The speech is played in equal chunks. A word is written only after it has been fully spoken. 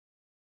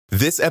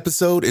This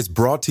episode is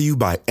brought to you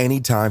by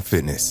Anytime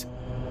Fitness.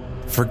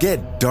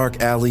 Forget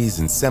dark alleys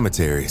and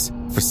cemeteries.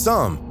 For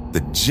some,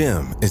 the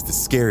gym is the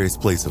scariest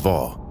place of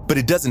all, but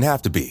it doesn't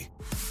have to be.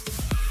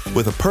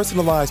 With a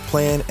personalized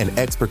plan and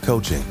expert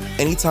coaching,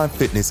 Anytime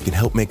Fitness can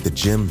help make the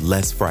gym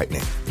less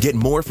frightening. Get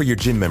more for your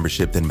gym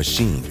membership than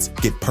machines.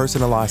 Get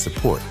personalized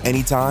support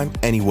anytime,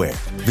 anywhere.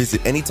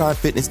 Visit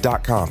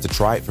AnytimeFitness.com to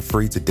try it for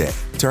free today.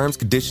 Terms,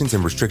 conditions,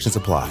 and restrictions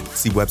apply.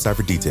 See website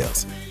for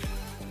details.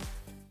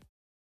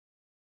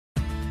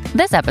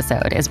 This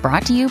episode is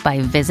brought to you by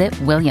Visit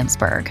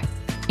Williamsburg.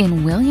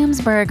 In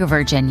Williamsburg,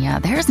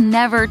 Virginia, there's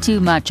never too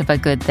much of a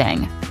good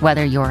thing.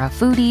 Whether you're a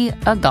foodie,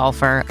 a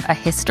golfer, a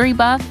history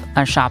buff,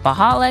 a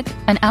shopaholic,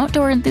 an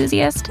outdoor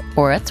enthusiast,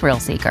 or a thrill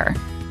seeker,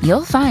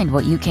 you'll find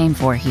what you came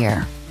for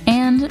here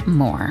and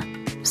more.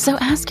 So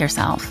ask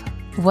yourself,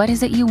 what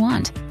is it you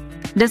want?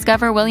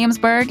 Discover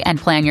Williamsburg and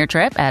plan your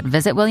trip at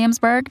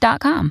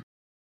visitwilliamsburg.com.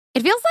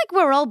 It feels like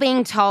we're all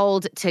being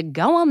told to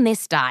go on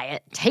this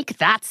diet, take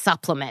that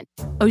supplement.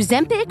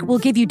 Ozempic will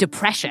give you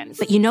depression,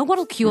 but you know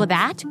what'll cure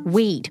that?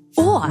 Weed.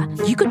 Or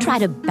you could try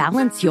to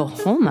balance your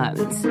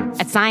hormones.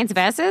 At Science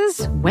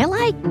Versus, we're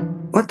like,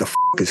 what the f***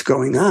 is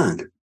going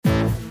on?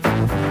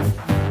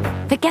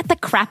 Forget the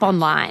crap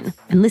online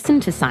and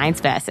listen to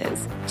Science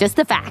Versus. Just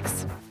the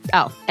facts.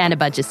 Oh, and a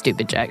bunch of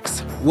stupid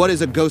jokes. What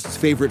is a ghost's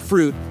favorite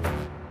fruit?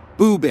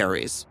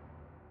 Blueberries.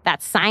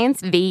 That's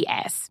Science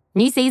VS.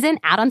 New season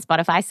out on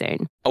Spotify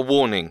soon. A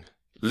warning.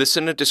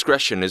 Listener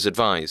discretion is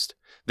advised.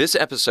 This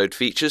episode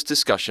features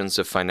discussions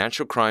of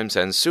financial crimes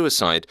and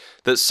suicide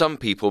that some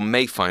people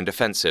may find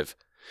offensive.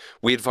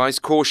 We advise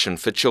caution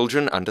for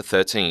children under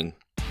 13.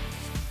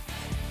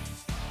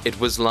 It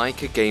was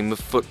like a game of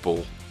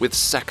football with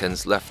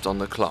seconds left on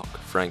the clock,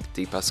 Frank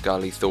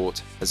DePascali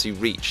thought as he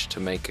reached to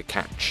make a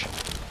catch.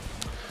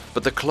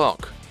 But the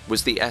clock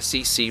was the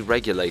SEC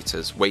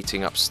regulators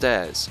waiting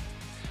upstairs,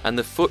 and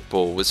the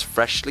football was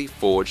freshly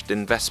forged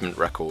investment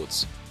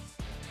records.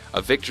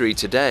 A victory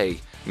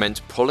today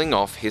meant pulling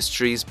off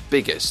history's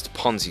biggest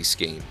Ponzi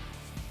scheme.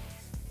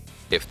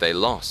 If they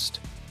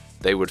lost,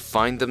 they would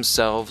find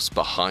themselves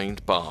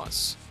behind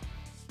bars.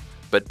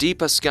 But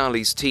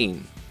DePascali's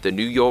team, the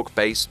New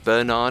York-based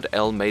Bernard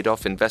L.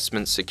 Madoff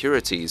Investment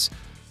Securities,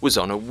 was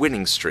on a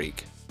winning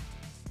streak.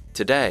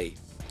 Today,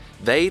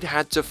 they'd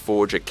had to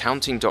forge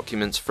accounting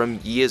documents from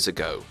years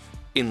ago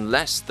in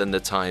less than the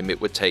time it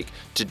would take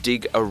to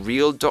dig a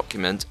real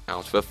document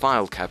out of a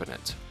file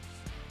cabinet.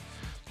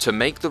 To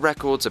make the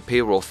records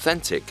appear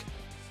authentic,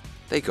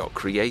 they got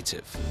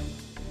creative.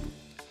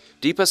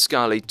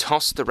 DePascali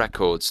tossed the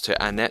records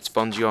to Annette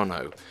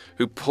Bongiorno,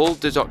 who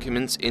pulled the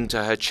documents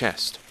into her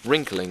chest,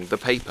 wrinkling the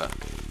paper.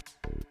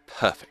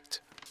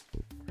 Perfect.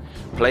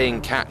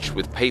 Playing catch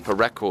with paper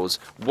records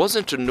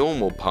wasn't a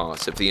normal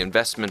part of the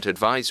investment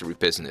advisory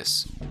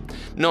business.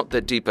 Not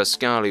that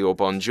DePascali or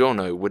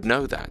Bongiorno would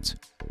know that.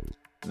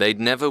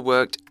 They'd never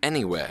worked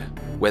anywhere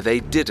where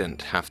they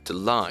didn't have to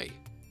lie,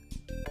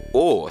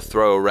 or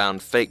throw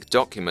around fake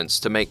documents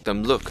to make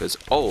them look as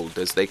old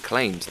as they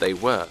claimed they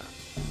were.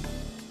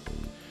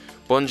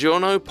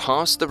 Bongiorno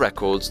passed the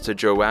records to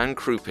Joanne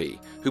Krupe,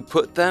 who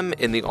put them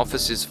in the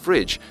office's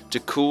fridge to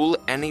cool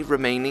any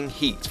remaining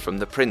heat from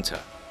the printer.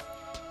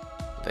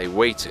 They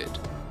waited,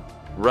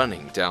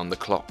 running down the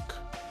clock.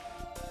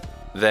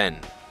 Then,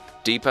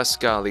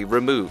 DePascali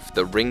removed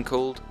the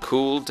wrinkled,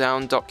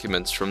 cooled-down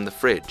documents from the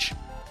fridge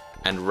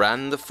and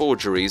ran the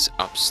forgeries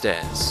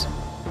upstairs.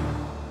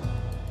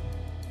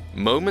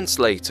 Moments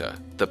later,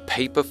 the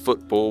paper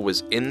football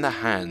was in the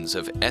hands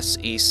of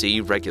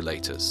SEC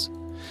regulators.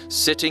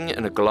 Sitting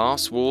in a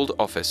glass-walled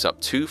office up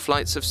 2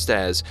 flights of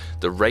stairs,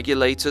 the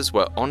regulators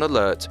were on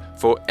alert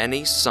for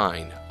any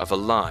sign of a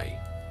lie.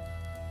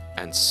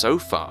 And so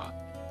far,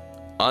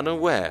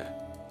 unaware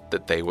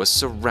that they were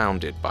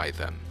surrounded by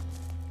them.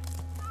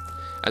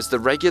 As the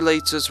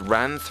regulators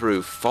ran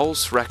through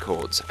false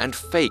records and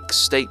fake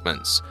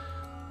statements,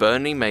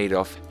 Bernie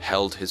Madoff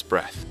held his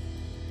breath,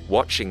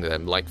 watching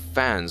them like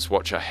fans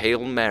watch a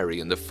Hail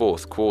Mary in the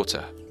 4th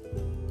quarter.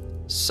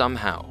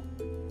 Somehow,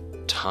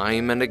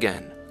 time and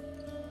again,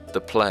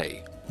 the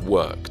play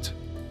worked.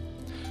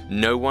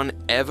 No one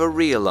ever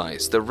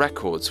realized the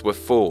records were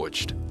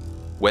forged,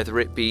 whether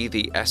it be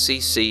the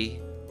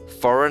SEC,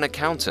 foreign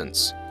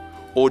accountants,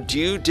 or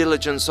due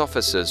diligence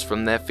officers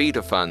from their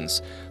feeder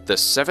funds. The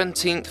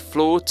 17th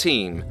floor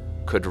team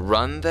could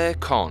run their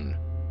con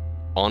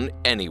on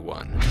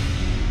anyone.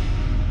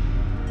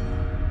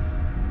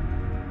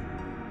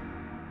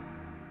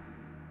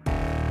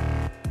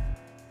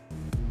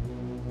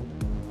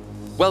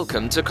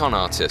 Welcome to Con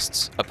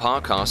Artists, a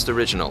Parcast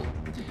original.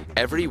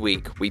 Every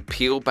week, we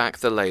peel back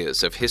the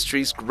layers of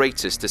history's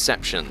greatest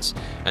deceptions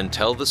and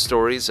tell the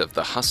stories of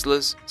the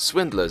hustlers,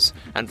 swindlers,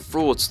 and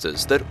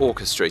fraudsters that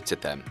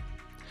orchestrated them.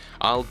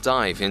 I'll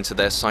dive into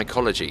their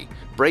psychology,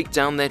 break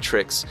down their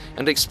tricks,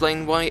 and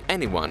explain why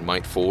anyone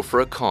might fall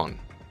for a con.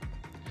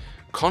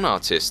 Con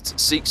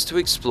Artists seeks to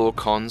explore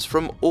cons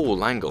from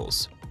all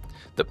angles: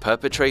 the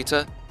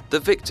perpetrator, the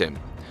victim,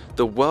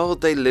 the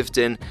world they lived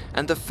in,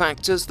 and the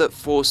factors that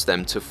forced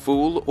them to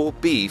fool or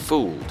be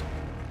fooled.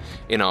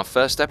 In our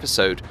first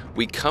episode,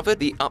 we covered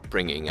the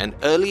upbringing and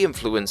early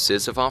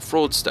influences of our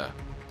fraudster.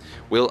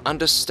 We'll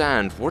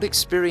understand what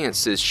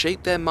experiences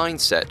shaped their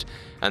mindset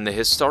and the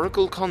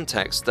historical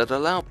context that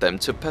allowed them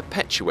to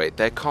perpetuate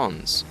their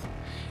cons.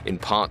 In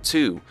part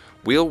 2,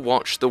 we'll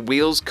watch the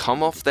wheels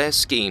come off their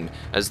scheme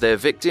as their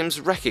victims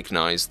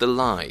recognize the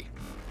lie.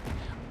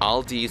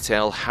 I'll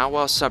detail how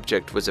our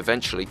subject was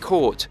eventually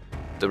caught,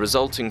 the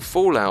resulting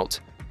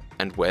fallout,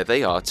 and where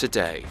they are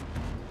today.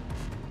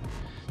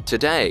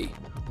 Today,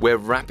 we're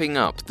wrapping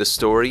up the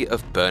story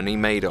of Bernie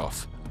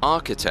Madoff,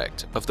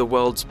 architect of the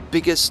world's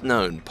biggest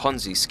known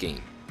Ponzi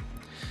scheme.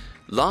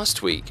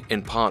 Last week,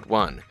 in part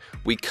 1,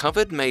 we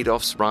covered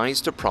Madoff's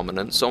rise to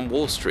prominence on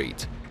Wall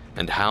Street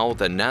and how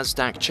the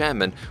Nasdaq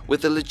chairman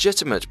with a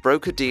legitimate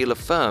broker-dealer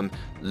firm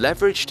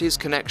leveraged his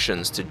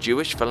connections to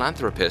Jewish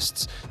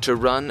philanthropists to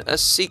run a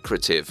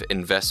secretive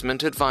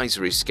investment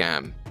advisory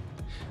scam.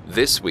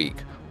 This week,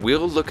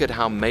 we'll look at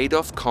how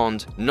Madoff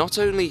conned not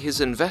only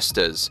his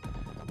investors,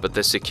 but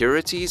the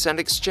Securities and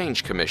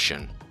Exchange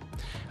Commission.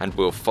 And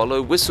we'll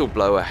follow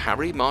whistleblower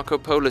Harry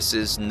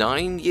Markopoulos's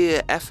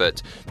 9-year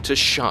effort to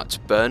shut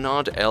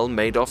Bernard L.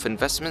 Madoff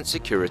Investment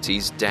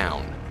Securities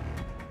down.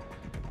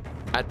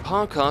 At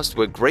Parcast,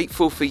 we're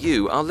grateful for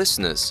you, our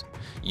listeners.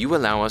 You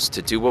allow us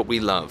to do what we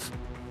love.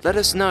 Let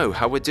us know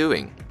how we're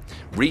doing.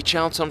 Reach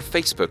out on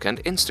Facebook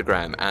and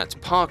Instagram at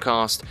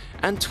Parcast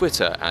and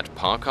Twitter at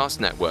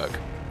Parcast Network.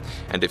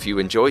 And if you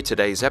enjoyed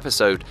today's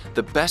episode,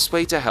 the best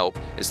way to help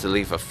is to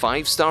leave a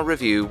 5-star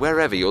review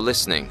wherever you're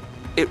listening.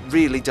 It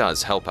really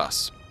does help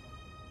us.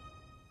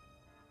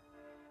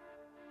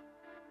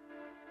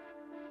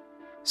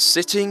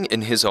 Sitting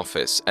in his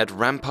office at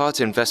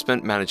Rampart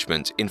Investment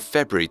Management in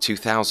February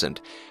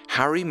 2000,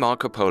 Harry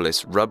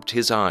Markopoulos rubbed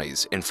his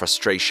eyes in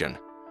frustration.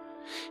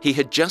 He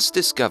had just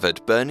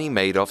discovered Bernie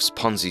Madoff's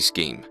Ponzi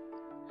scheme.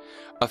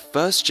 A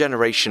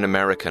first-generation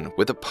American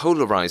with a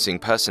polarizing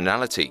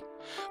personality,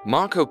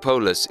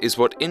 Markopoulos is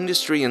what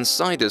industry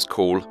insiders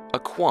call a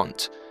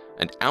quant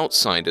and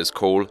outsiders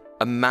call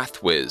a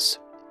math whiz.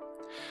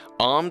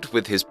 Armed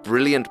with his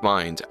brilliant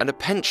mind and a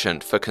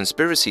penchant for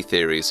conspiracy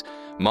theories,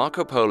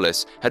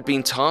 Markopoulos had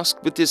been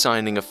tasked with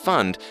designing a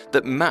fund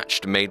that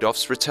matched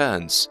Madoff's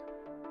returns.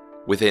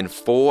 Within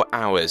 4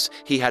 hours,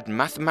 he had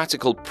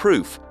mathematical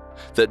proof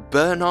that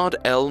Bernard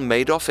L.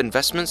 Madoff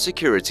Investment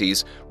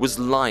Securities was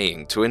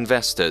lying to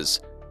investors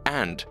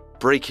and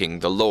breaking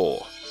the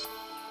law.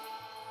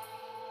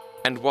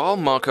 And while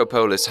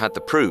Markopoulos had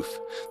the proof,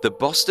 the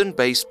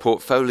Boston-based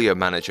portfolio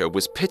manager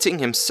was pitting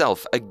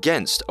himself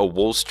against a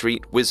Wall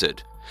Street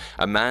wizard,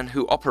 a man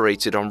who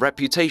operated on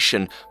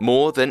reputation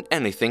more than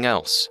anything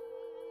else.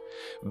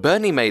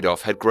 Bernie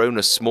Madoff had grown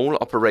a small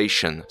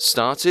operation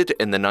started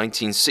in the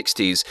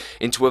 1960s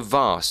into a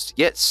vast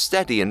yet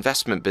steady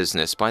investment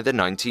business by the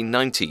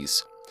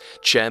 1990s.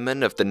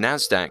 Chairman of the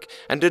Nasdaq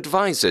and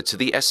advisor to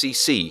the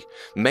SEC,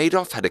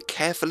 Madoff had a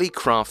carefully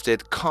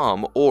crafted,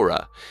 calm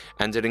aura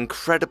and an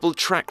incredible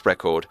track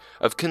record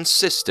of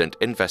consistent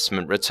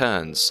investment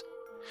returns.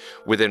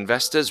 With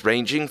investors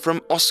ranging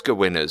from Oscar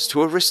winners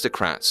to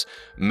aristocrats,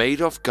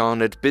 Madoff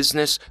garnered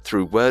business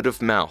through word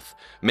of mouth,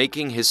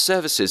 making his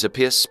services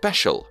appear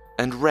special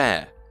and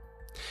rare.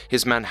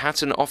 His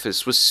Manhattan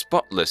office was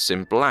spotless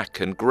in black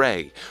and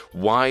grey,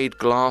 wide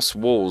glass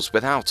walls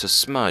without a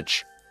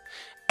smudge.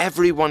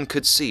 Everyone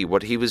could see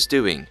what he was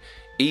doing,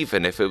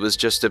 even if it was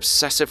just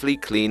obsessively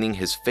cleaning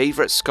his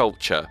favorite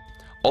sculpture,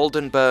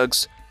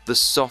 Oldenburg's The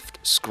Soft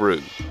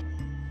Screw.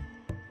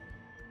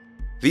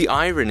 The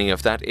irony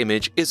of that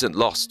image isn't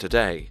lost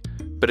today,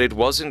 but it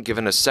wasn't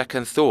given a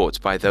second thought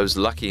by those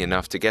lucky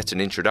enough to get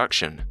an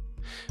introduction.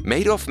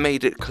 Madoff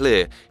made it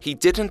clear he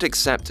didn't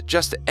accept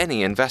just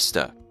any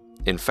investor.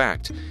 In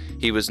fact,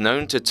 he was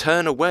known to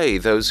turn away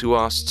those who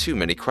asked too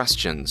many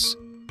questions.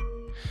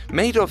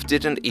 Madoff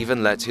didn't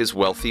even let his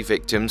wealthy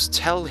victims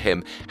tell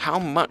him how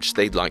much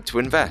they'd like to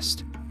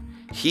invest.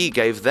 He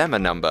gave them a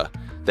number,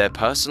 their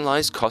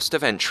personalized cost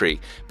of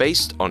entry,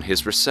 based on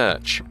his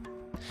research.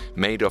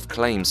 Madoff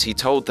claims he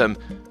told them,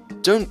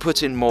 "Don't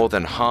put in more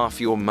than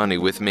half your money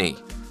with me.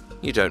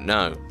 You don't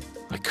know,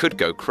 I could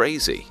go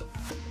crazy."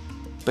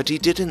 But he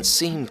didn't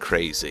seem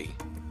crazy.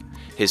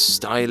 His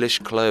stylish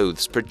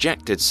clothes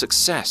projected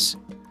success.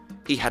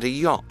 He had a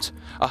yacht,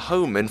 a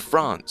home in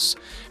France,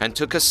 and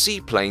took a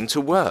seaplane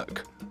to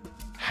work.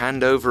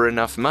 Hand over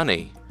enough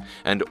money,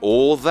 and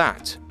all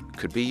that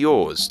could be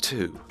yours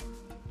too.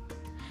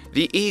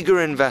 The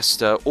eager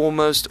investor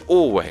almost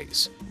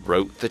always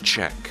wrote the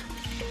check.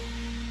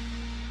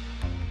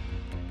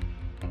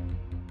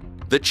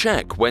 The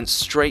check went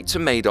straight to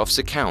Madoff's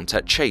account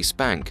at Chase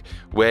Bank,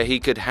 where he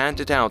could hand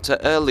it out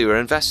to earlier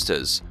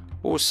investors,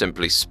 or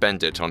simply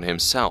spend it on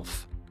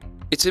himself.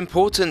 It's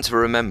important to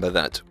remember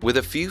that, with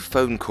a few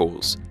phone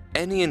calls,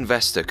 any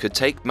investor could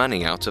take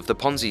money out of the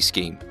Ponzi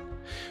scheme.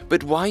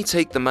 But why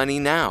take the money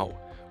now,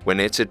 when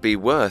it'd be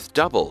worth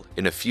double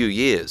in a few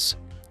years?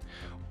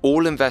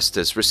 All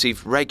investors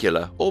received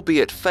regular,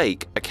 albeit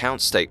fake,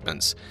 account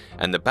statements,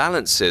 and the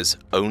balances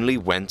only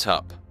went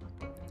up.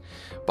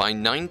 By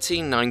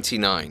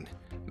 1999,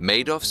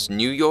 Madoff's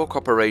New York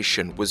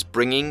operation was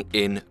bringing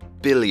in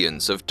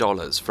billions of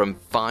dollars from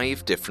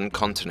 5 different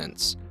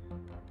continents,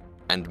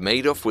 and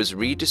Madoff was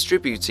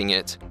redistributing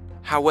it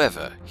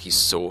however he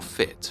saw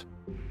fit.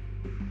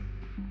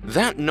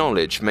 That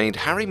knowledge made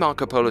Harry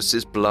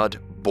Markopoulos's blood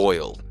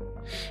boil.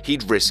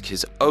 He'd risk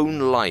his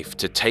own life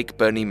to take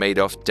Bernie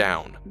Madoff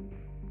down.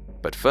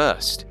 But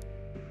first,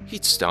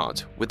 he'd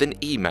start with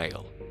an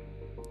email.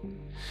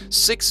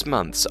 6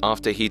 months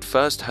after he'd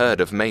first heard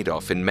of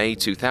Madoff in May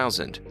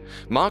 2000,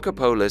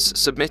 Markopoulos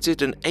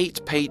submitted an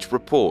 8-page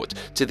report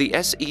to the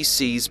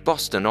SEC's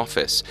Boston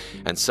office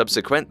and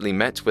subsequently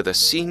met with a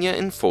senior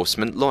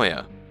enforcement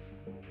lawyer.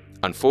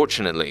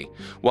 Unfortunately,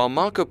 while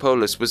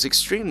Markopoulos was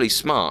extremely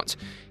smart,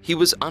 he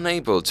was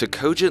unable to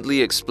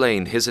cogently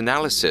explain his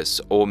analysis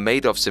or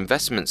Madoff's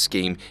investment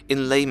scheme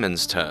in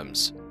layman's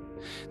terms.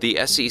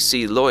 The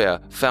SEC lawyer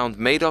found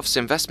Madoff's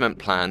investment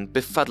plan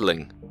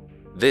befuddling.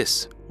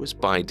 This was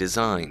by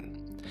design.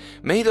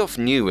 Madoff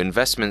knew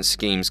investment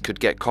schemes could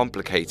get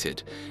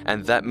complicated,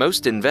 and that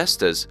most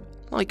investors,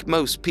 like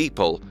most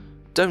people,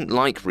 don't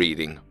like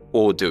reading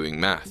or doing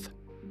math.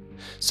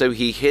 So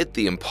he hid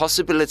the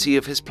impossibility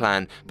of his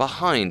plan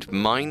behind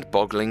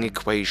mind-boggling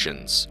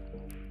equations.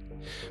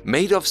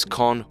 Madoff's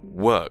con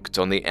worked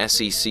on the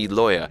SEC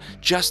lawyer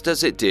just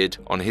as it did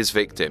on his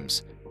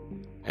victims,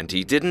 and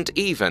he didn't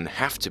even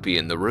have to be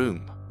in the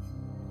room.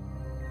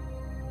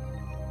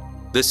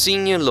 The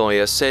senior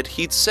lawyer said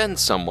he'd send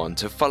someone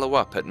to follow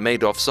up at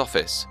Madoff's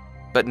office,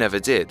 but never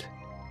did.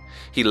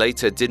 He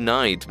later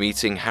denied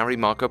meeting Harry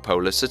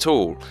Markopoulos at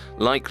all,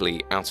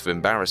 likely out of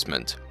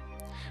embarrassment.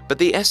 But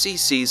the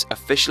SEC's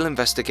official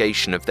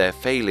investigation of their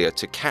failure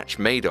to catch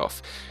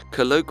Madoff,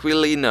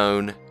 colloquially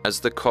known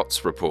as the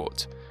COTS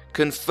report,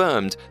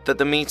 confirmed that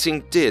the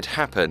meeting did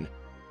happen,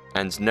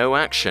 and no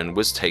action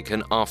was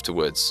taken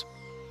afterwards.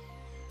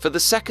 For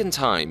the second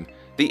time,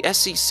 the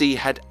SEC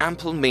had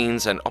ample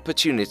means and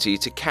opportunity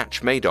to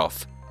catch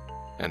Madoff,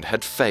 and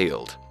had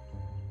failed.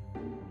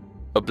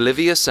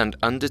 Oblivious and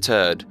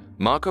undeterred,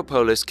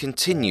 Markopoulos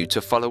continued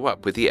to follow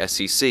up with the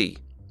SEC.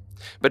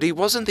 But he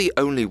wasn't the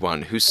only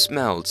one who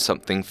smelled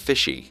something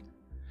fishy.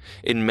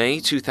 In May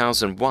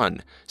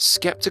 2001,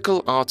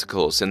 skeptical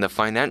articles in the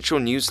financial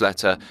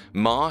newsletter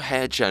Mar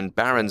Hedge and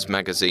Barron's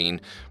magazine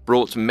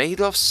brought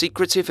Madoff's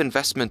secretive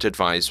investment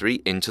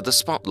advisory into the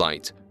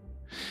spotlight.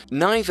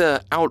 Neither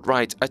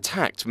outright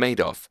attacked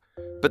Madoff,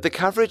 but the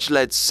coverage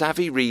led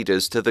savvy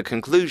readers to the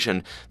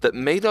conclusion that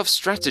Madoff's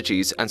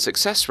strategies and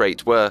success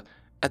rate were,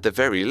 at the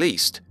very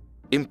least,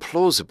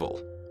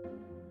 implausible.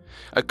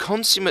 A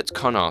consummate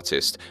con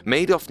artist,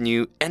 Madoff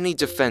knew any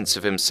defense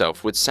of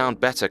himself would sound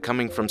better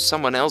coming from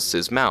someone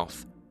else's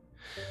mouth.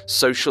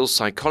 Social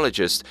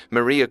psychologist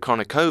Maria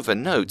Konnikova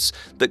notes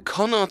that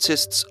con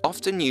artists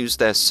often use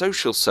their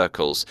social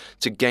circles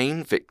to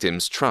gain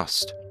victims'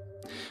 trust.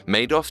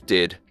 Madoff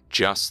did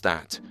just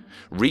that,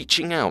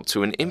 reaching out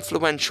to an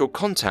influential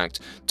contact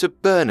to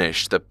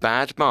burnish the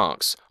bad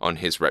marks on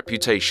his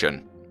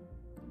reputation.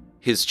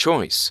 His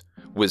choice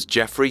was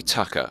Jeffrey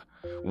Tucker,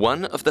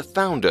 one of the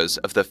founders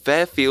of the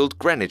Fairfield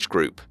Greenwich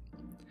Group.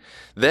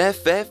 Their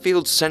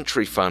Fairfield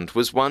Century Fund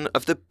was one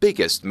of the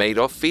biggest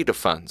Madoff feeder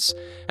funds,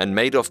 and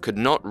Madoff could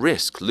not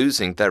risk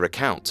losing their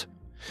account.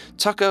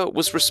 Tucker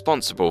was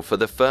responsible for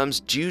the firm's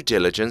due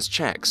diligence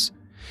checks.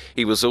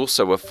 He was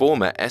also a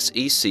former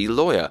SEC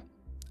lawyer,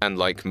 and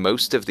like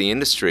most of the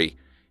industry,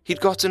 he'd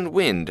gotten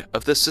wind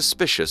of the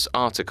suspicious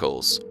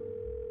articles.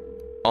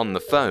 On the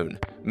phone,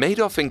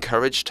 Madoff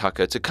encouraged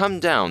Tucker to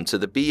come down to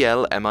the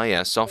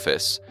BLMIS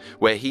office,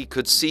 where he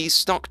could see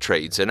stock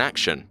trades in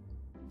action.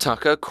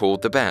 Tucker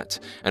called the bet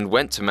and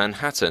went to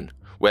Manhattan,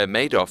 where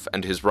Madoff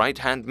and his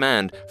right-hand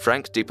man,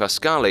 Frank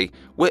DePascali,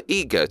 were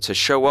eager to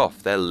show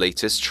off their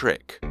latest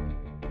trick.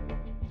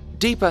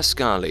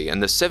 DePascali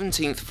and the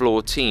 17th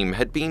floor team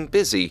had been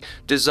busy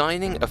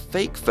designing a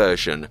fake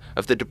version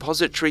of the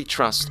Depository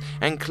Trust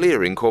and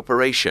Clearing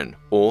Corporation,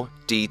 or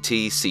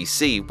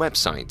DTCC,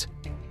 website.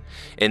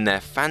 In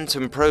their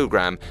phantom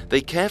program,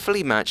 they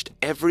carefully matched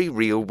every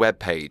real web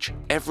page,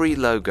 every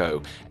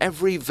logo,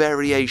 every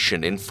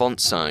variation in font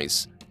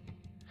size.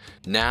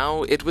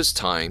 Now it was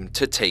time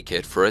to take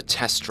it for a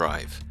test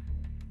drive,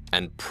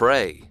 and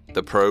pray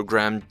the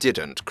program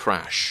didn't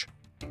crash.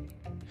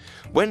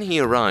 When he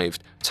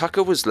arrived,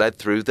 Tucker was led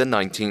through the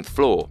 19th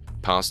floor,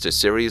 past a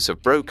series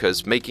of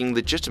brokers making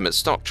legitimate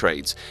stock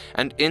trades,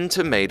 and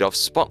into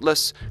Madoff's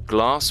spotless,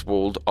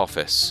 glass-walled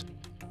office.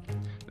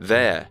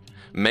 There,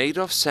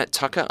 Madoff set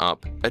Tucker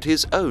up at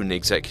his own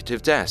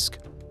executive desk.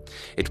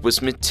 It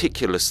was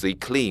meticulously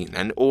clean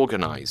and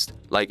organized,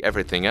 like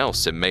everything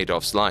else in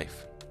Madoff's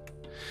life.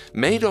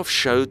 Madoff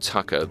showed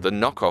Tucker the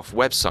knockoff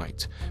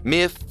website,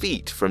 mere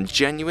feet from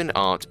genuine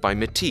art by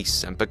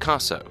Matisse and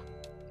Picasso.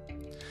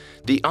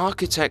 The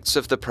architects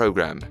of the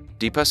program,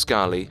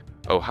 DePascali,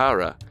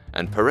 O'Hara,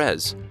 and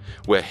Perez,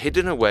 were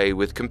hidden away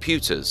with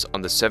computers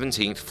on the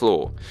 17th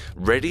floor,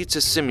 ready to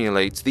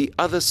simulate the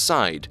other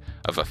side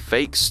of a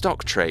fake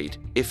stock trade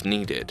if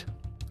needed.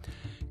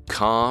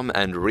 Calm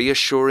and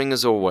reassuring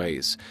as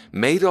always,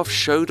 Madoff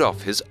showed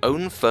off his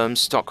own firm's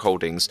stock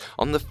holdings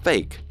on the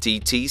fake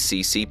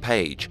DTCC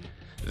page,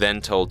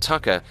 then told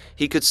Tucker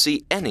he could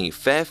see any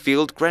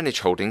Fairfield Greenwich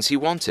holdings he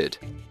wanted.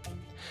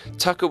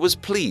 Tucker was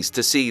pleased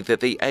to see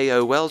that the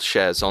AOL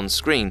shares on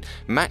screen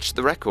matched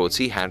the records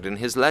he had in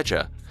his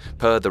ledger,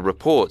 per the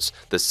reports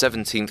the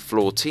 17th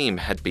floor team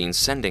had been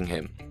sending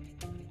him.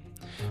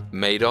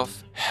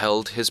 Madoff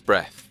held his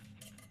breath,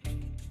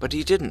 but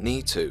he didn't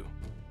need to.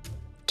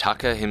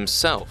 Tucker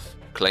himself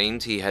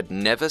claimed he had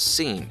never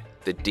seen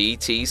the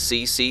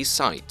DTCC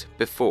site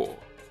before.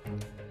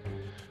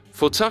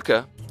 For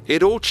Tucker,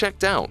 it all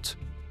checked out.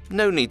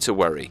 No need to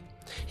worry.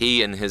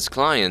 He and his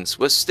clients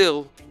were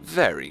still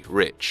very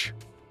rich.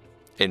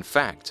 In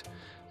fact,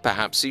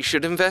 perhaps he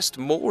should invest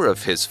more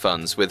of his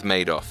funds with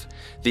Madoff.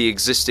 The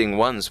existing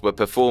ones were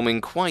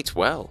performing quite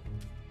well.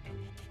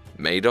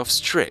 Madoff's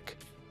trick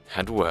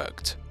had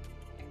worked.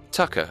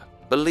 Tucker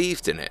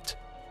believed in it,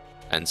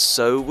 and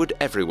so would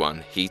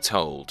everyone he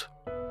told.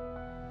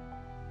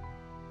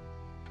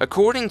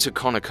 According to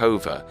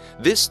Konnikova,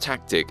 this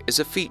tactic is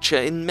a feature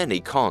in many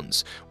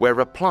cons, where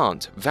a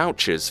plant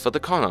vouches for the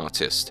con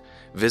artist,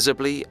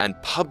 visibly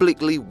and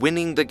publicly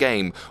winning the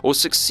game or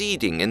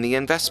succeeding in the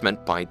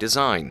investment by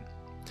design.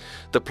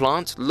 The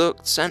plant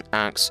looks and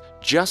acts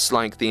just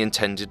like the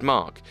intended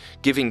mark,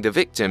 giving the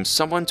victim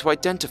someone to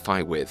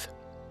identify with.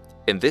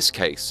 In this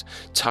case,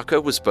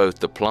 Tucker was both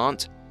the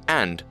plant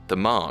and the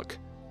mark.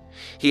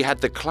 He had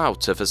the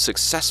clout of a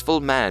successful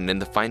man in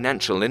the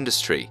financial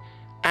industry,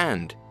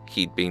 and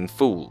he'd been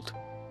fooled.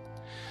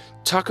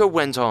 Tucker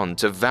went on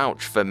to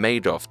vouch for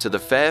Madoff to the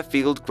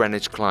Fairfield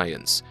Greenwich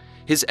clients,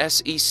 his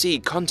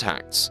SEC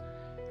contacts,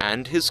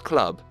 and his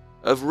club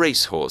of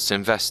racehorse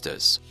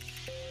investors.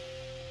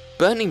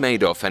 Bernie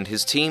Madoff and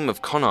his team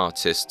of con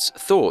artists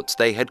thought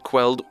they had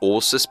quelled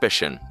all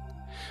suspicion,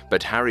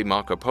 but Harry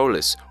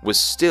Markopolos was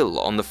still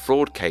on the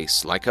fraud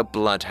case like a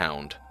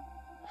bloodhound.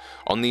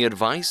 On the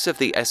advice of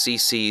the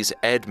SEC's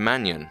Ed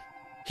Mannion,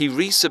 he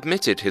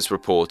resubmitted his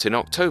report in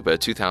October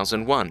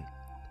 2001.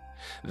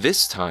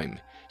 This time,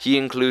 he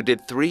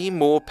included 3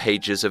 more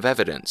pages of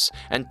evidence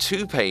and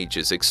 2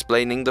 pages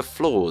explaining the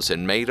flaws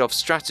in Madoff's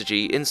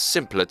strategy in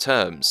simpler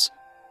terms.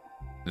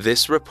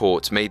 This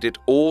report made it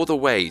all the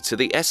way to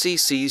the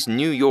SEC's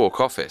New York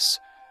office,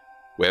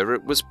 where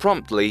it was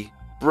promptly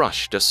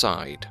brushed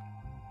aside.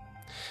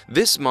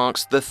 This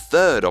marks the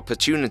 3rd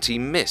opportunity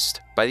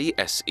missed by the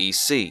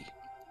SEC.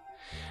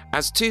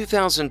 As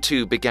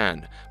 2002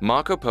 began,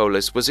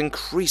 Markopolos was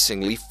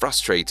increasingly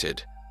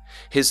frustrated.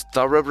 His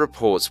thorough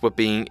reports were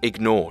being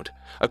ignored.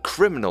 A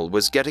criminal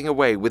was getting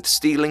away with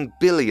stealing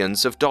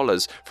billions of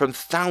dollars from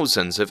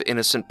thousands of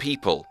innocent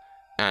people.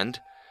 And,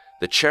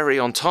 the cherry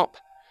on top,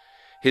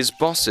 his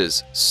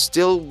bosses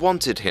still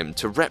wanted him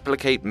to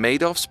replicate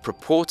Madoff's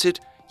purported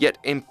yet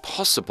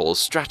impossible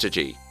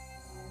strategy.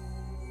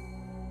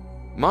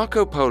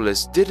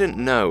 Markopolos didn't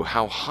know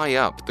how high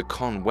up the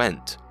con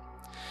went.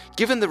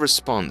 Given the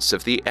response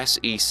of the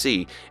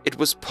SEC, it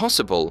was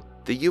possible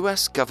the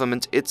US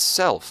government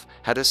itself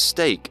had a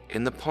stake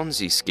in the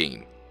Ponzi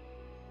scheme.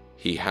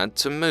 He had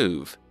to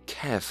move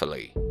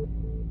carefully.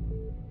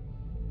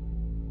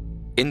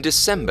 In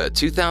December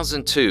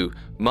 2002,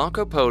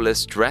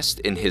 Markopolos dressed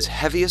in his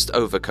heaviest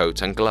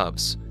overcoat and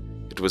gloves.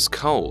 It was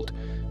cold,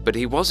 but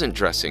he wasn't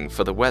dressing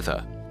for the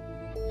weather.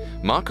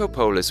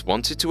 Markopolos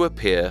wanted to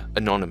appear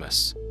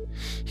anonymous.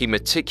 He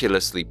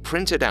meticulously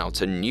printed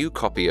out a new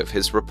copy of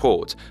his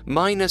report,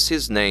 minus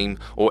his name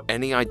or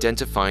any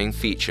identifying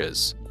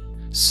features.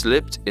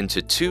 Slipped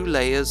into 2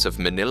 layers of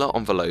manila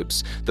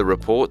envelopes, the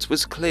report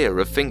was clear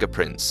of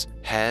fingerprints,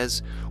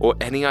 hairs, or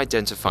any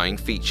identifying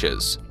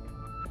features.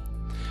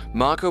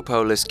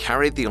 Markopolos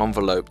carried the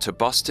envelope to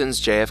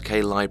Boston's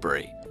JFK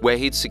Library, where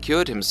he'd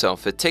secured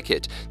himself a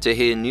ticket to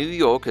hear New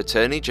York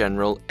Attorney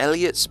General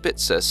Eliot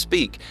Spitzer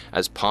speak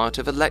as part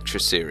of a lecture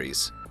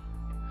series.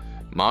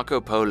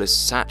 Markopolos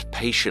sat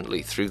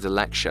patiently through the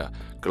lecture,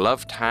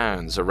 gloved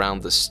hands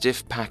around the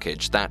stiff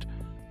package that,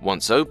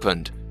 once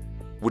opened,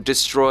 would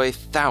destroy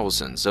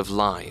thousands of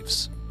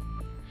lives.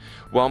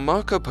 While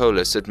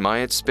Markopolos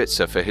admired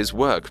Spitzer for his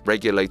work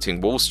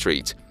regulating Wall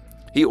Street,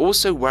 he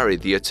also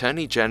worried the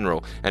Attorney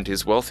General and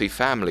his wealthy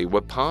family were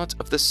part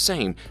of the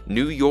same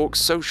New York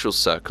social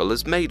circle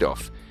as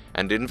Madoff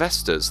and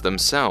investors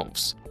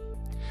themselves.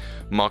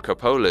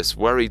 Markopolos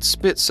worried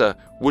Spitzer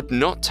would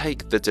not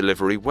take the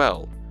delivery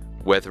well,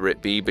 whether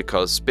it be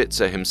because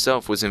Spitzer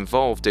himself was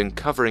involved in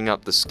covering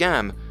up the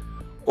scam,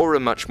 or a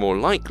much more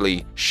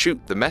likely shoot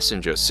the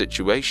messenger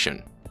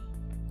situation.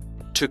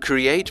 To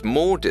create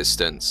more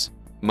distance,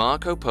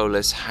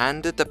 Markopolos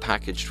handed the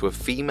package to a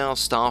female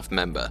staff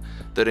member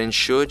that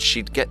ensured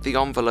she'd get the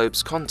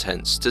envelope's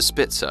contents to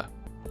Spitzer.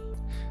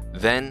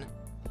 Then,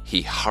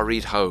 he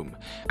hurried home,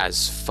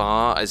 as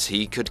far as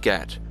he could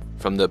get,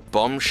 from the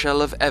bombshell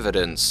of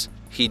evidence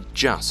he'd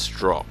just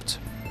dropped.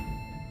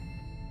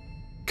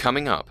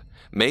 Coming up,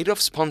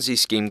 Madoff's Ponzi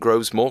scheme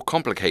grows more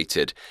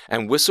complicated,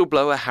 and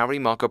whistleblower Harry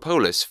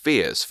Markopolos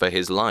fears for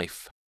his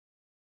life.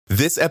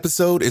 This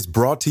episode is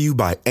brought to you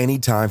by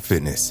Anytime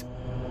Fitness.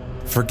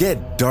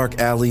 Forget dark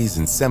alleys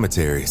and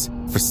cemeteries.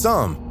 For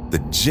some, the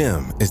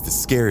gym is the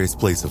scariest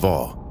place of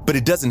all. But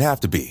it doesn't have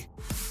to be.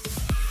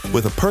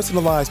 With a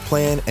personalized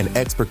plan and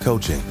expert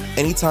coaching,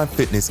 Anytime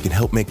Fitness can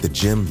help make the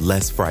gym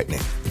less frightening.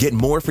 Get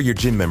more for your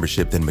gym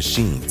membership than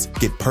machines.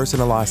 Get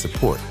personalized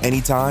support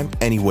anytime,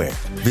 anywhere.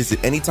 Visit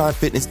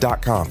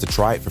AnytimeFitness.com to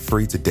try it for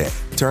free today.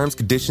 Terms,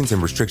 conditions,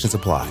 and restrictions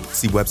apply.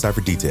 See website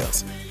for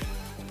details.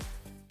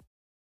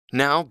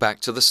 Now back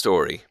to the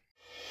story.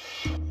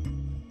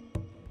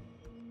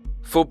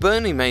 For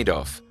Bernie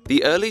Madoff,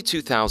 the early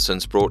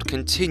 2000s brought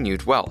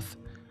continued wealth,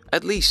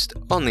 at least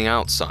on the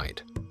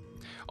outside.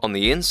 On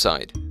the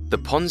inside, the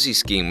Ponzi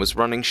scheme was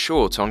running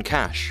short on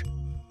cash,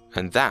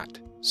 and that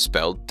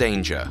spelled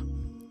danger.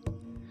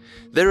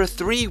 There are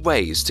 3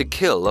 ways to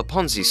kill a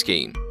Ponzi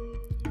scheme.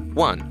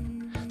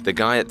 1. The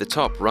guy at the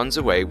top runs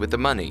away with the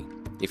money.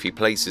 If he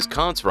plays his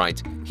cards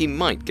right, he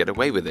might get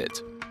away with it.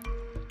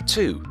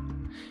 2.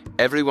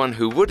 Everyone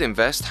who would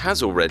invest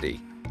has already,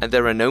 and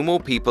there are no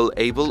more people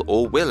able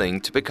or willing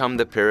to become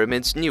the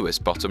pyramid's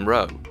newest bottom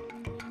row.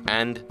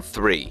 And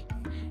 3.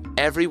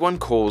 Everyone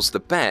calls the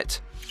bet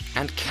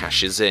and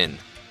cashes in.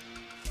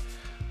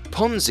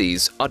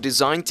 Ponzi's are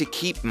designed to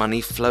keep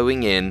money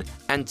flowing in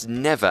and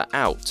never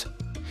out.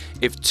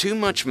 If too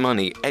much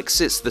money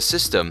exits the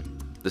system,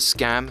 the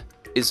scam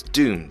is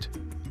doomed,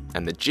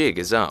 and the jig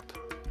is up.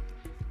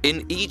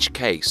 In each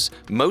case,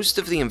 most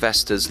of the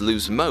investors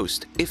lose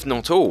most, if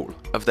not all,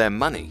 of their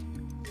money.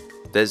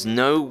 There's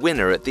no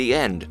winner at the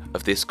end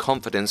of this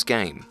confidence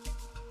game.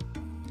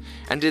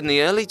 And in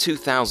the early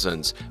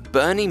 2000s,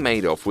 Bernie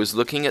Madoff was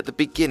looking at the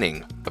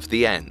beginning of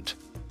the end.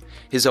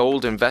 His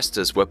old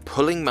investors were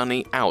pulling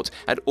money out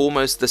at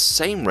almost the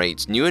same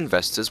rate new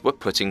investors were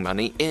putting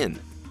money in.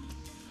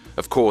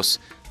 Of course,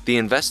 the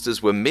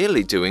investors were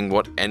merely doing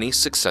what any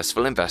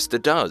successful investor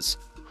does: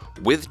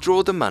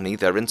 withdraw the money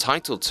they're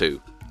entitled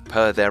to,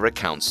 per their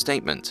account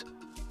statement.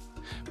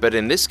 But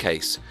in this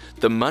case,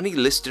 the money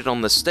listed on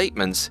the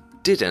statements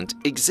didn't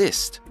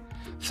exist.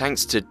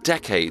 Thanks to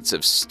decades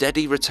of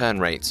steady return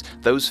rates,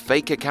 those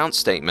fake account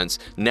statements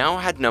now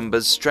had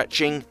numbers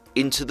stretching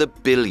into the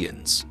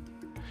billions.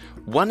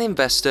 One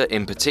investor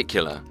in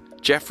particular,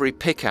 Jeffrey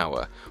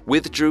Pickauer,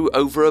 withdrew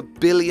over $1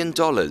 billion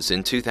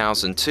in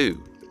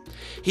 2002.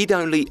 He'd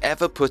only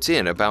ever put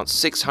in about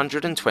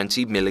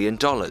 $620 million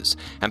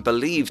and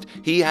believed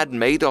he had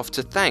Madoff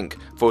to thank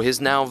for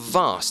his now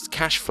vast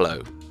cash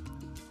flow.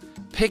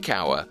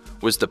 Pickauer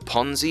was the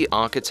Ponzi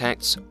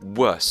architect's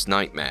worst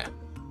nightmare.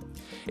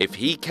 If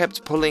he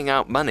kept pulling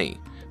out money,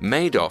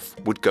 Madoff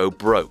would go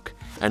broke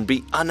and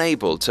be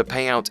unable to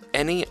pay out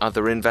any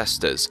other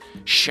investors,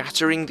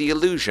 shattering the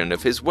illusion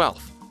of his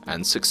wealth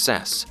and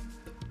success.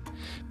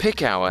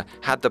 Pickauer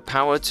had the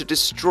power to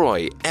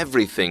destroy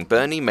everything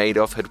Bernie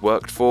Madoff had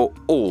worked for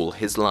all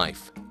his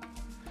life.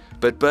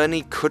 But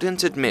Bernie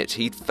couldn't admit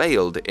he'd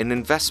failed in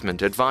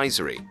investment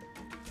advisory.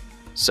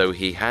 So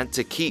he had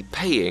to keep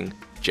paying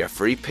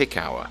Jeffrey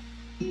Pickauer.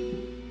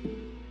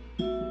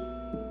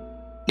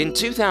 In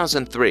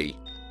 2003,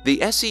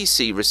 the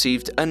SEC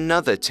received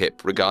another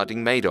tip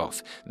regarding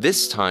Madoff,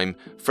 this time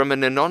from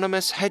an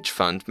anonymous hedge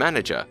fund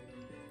manager.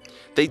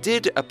 They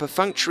did a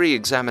perfunctory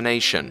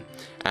examination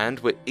and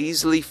were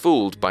easily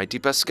fooled by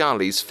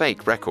DePascali's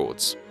fake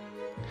records.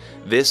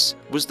 This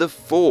was the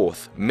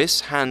 4th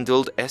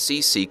mishandled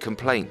SEC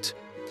complaint.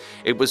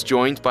 It was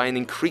joined by an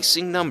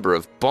increasing number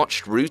of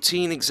botched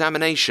routine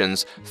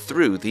examinations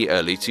through the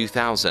early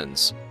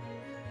 2000s.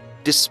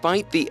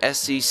 Despite the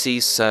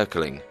SEC's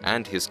circling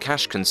and his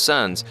cash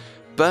concerns,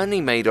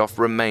 Bernie Madoff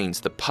remains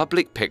the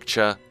public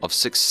picture of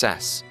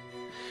success.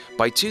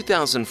 By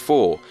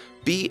 2004,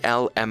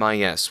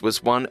 BLMIS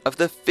was one of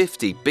the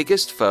 50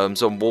 biggest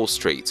firms on Wall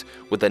Street,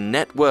 with a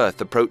net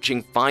worth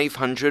approaching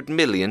 $500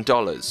 million.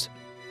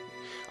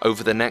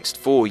 Over the next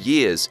 4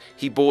 years,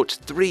 he bought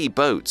 3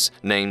 boats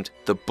named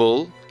the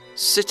Bull,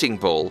 Sitting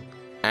Bull,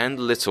 and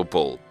Little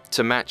Bull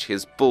to match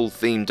his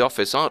bull-themed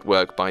office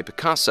artwork by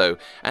Picasso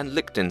and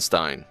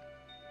Liechtenstein.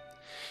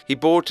 He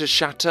bought a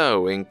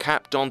chateau in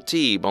Cap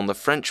d'Antibes on the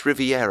French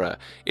Riviera,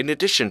 in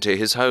addition to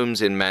his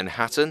homes in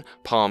Manhattan,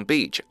 Palm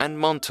Beach, and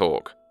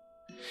Montauk.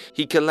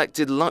 He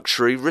collected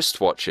luxury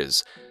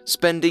wristwatches,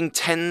 spending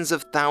tens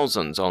of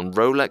thousands on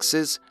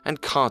Rolexes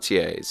and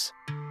Cartiers.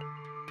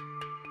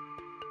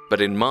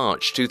 But in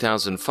March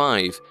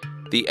 2005,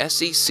 the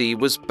SEC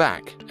was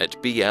back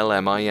at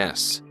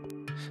BLMIS.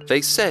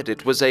 They said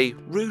it was a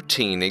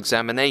routine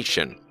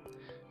examination,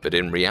 but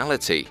in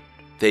reality,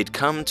 they'd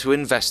come to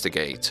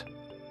investigate.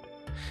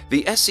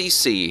 The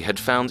SEC had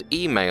found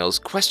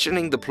emails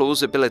questioning the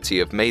plausibility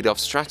of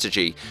Madoff's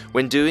strategy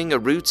when doing a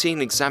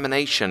routine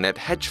examination at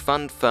hedge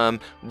fund firm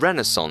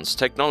Renaissance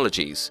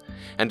Technologies,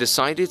 and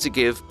decided to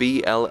give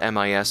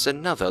BLMIS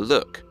another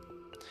look.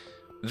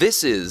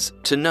 This is,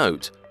 to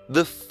note,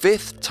 the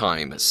 5th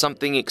time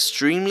something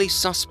extremely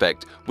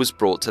suspect was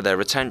brought to their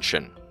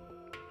attention.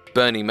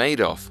 Bernie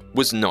Madoff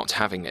was not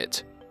having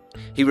it.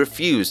 He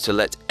refused to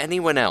let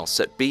anyone else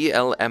at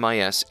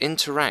BLMIS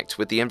interact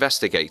with the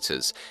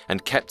investigators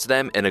and kept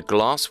them in a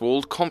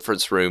glass-walled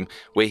conference room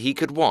where he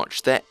could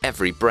watch their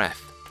every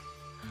breath.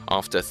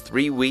 After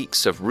 3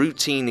 weeks of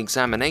routine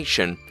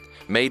examination,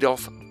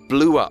 Madoff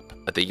blew up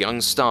at the young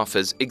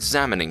staffers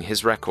examining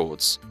his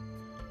records.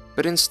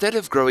 But instead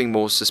of growing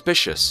more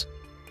suspicious,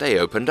 they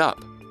opened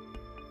up.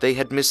 They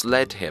had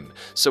misled him,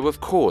 so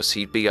of course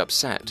he'd be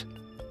upset.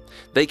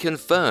 They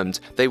confirmed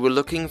they were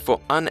looking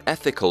for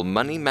unethical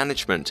money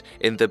management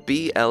in the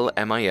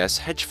BLMIS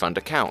hedge fund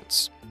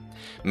accounts.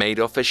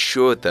 Madoff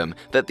assured them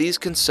that these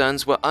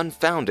concerns were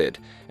unfounded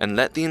and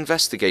let the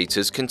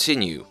investigators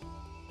continue,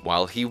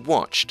 while he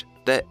watched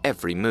their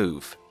every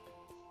move.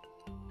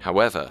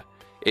 However,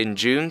 in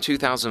June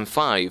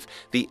 2005,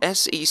 the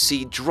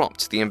SEC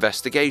dropped the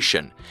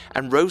investigation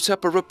and wrote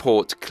up a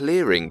report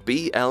clearing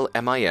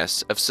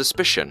BLMIS of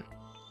suspicion.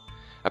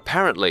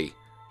 Apparently,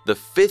 the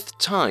 5th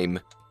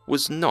time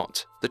was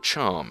not the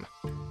charm.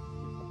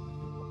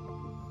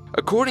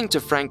 According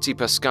to Frank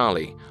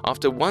DiPascali,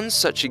 after one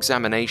such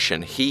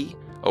examination, he,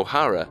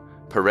 O'Hara,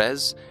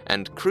 Perez,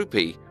 and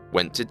Krupe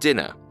went to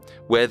dinner,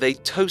 where they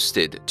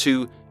toasted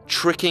to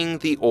tricking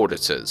the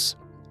auditors.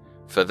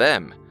 For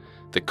them,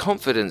 the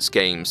confidence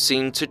game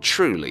seemed to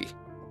truly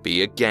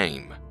be a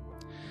game.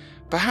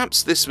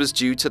 Perhaps this was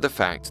due to the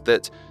fact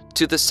that,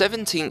 to the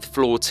 17th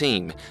floor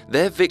team,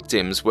 their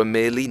victims were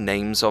merely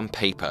names on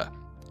paper.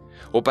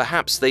 Or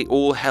perhaps they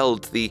all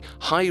held the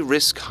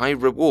high-risk,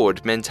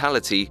 high-reward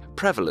mentality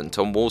prevalent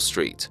on Wall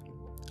Street.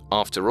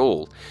 After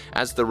all,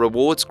 as the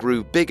rewards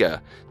grew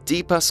bigger,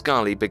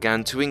 DiPascali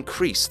began to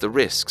increase the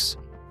risks.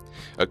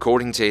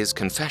 According to his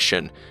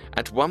confession,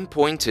 at one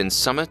point in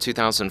summer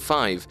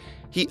 2005,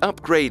 he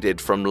upgraded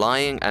from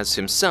lying as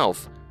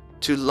himself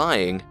to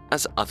lying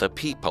as other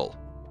people.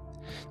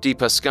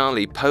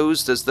 DiPascali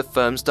posed as the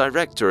firm's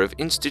director of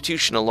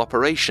institutional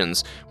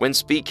operations when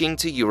speaking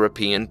to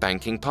European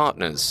banking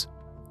partners.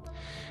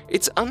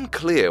 It's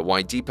unclear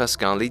why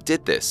DiPascali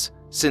did this,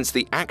 since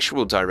the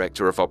actual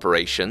director of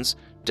operations,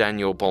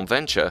 Daniel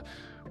Bonaventure,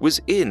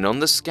 was in on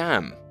the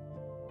scam.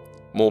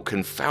 More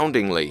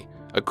confoundingly,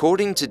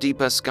 according to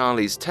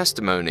DiPascali's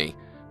testimony,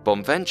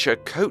 Bonaventure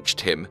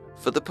coached him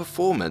for the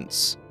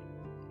performance.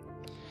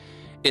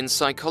 In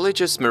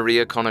psychologist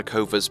Maria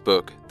Konikova's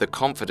book, The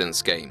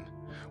Confidence Game,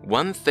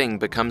 one thing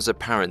becomes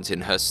apparent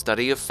in her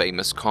study of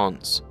famous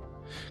cons.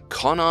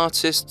 Con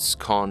artists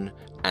con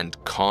and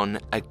con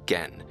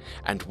again,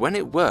 and when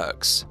it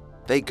works,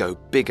 they go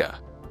bigger.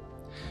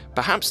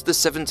 Perhaps the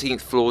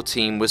 17th floor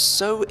team was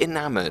so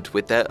enamored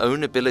with their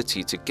own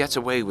ability to get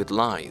away with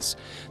lies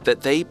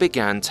that they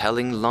began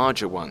telling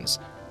larger ones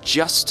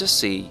just to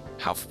see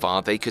how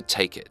far they could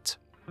take it.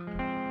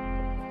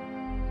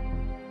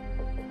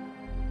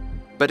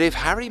 But if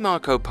Harry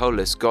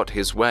Markopolos got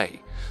his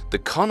way, the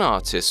con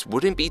artists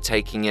wouldn't be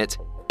taking it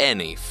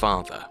any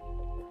farther.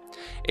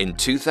 In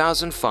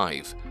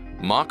 2005,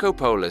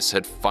 Markopolos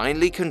had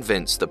finally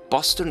convinced the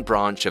Boston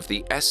branch of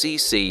the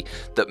SEC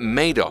that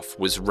Madoff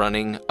was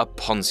running a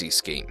Ponzi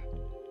scheme.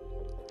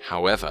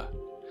 However,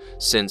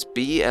 since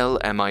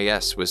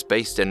BLMIS was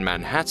based in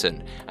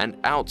Manhattan and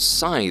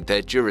outside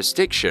their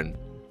jurisdiction,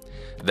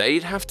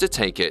 they'd have to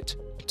take it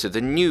to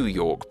the New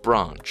York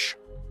branch.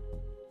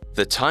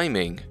 The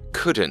timing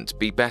couldn't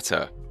be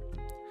better.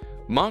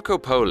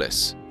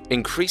 Markopolos,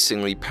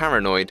 increasingly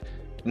paranoid,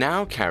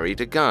 now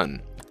carried a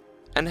gun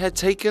and had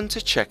taken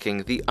to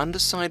checking the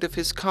underside of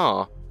his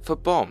car for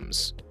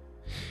bombs.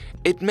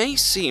 It may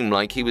seem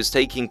like he was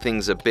taking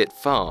things a bit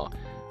far,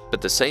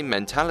 but the same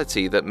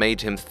mentality that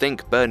made him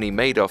think Bernie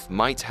Madoff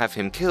might have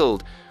him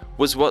killed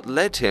was what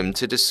led him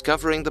to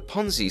discovering the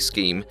Ponzi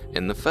scheme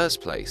in the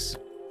first place.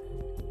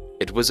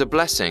 It was a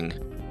blessing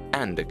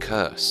and a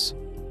curse.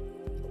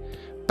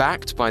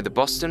 Backed by the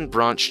Boston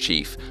branch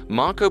chief,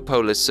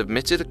 Markopolos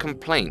submitted a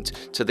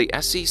complaint to the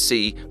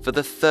SEC for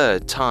the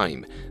 3rd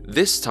time,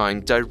 this time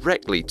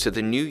directly to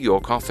the New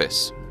York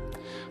office.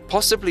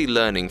 Possibly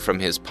learning from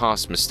his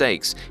past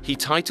mistakes, he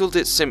titled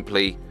it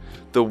simply,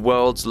 "The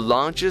World's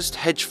Largest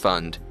Hedge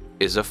Fund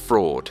is a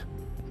Fraud."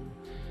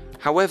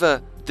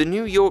 However, the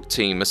New York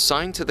team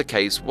assigned to the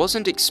case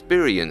wasn't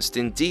experienced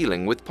in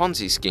dealing with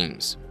Ponzi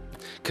schemes.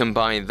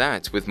 Combine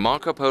that with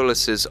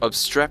Markopolos'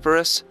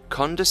 obstreperous,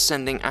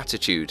 condescending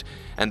attitude,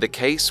 and the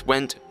case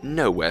went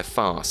nowhere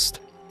fast.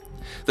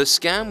 The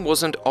scam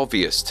wasn't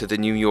obvious to the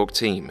New York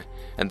team,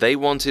 and they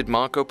wanted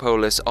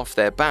Markopolos off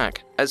their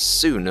back as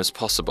soon as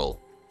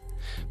possible.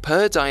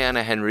 Per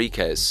Diana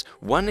Henriquez,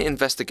 one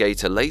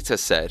investigator later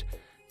said,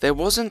 there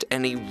wasn't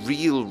any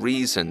real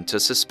reason to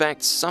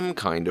suspect some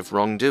kind of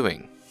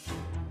wrongdoing.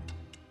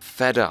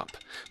 Fed up,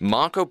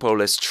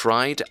 Markopolos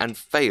tried and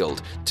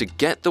failed to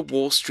get the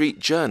Wall Street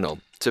Journal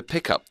to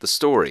pick up the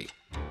story.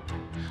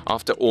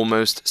 After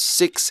almost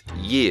 6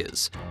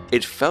 years,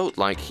 it felt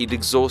like he'd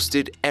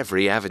exhausted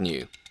every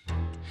avenue.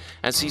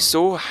 As he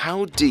saw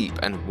how deep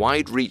and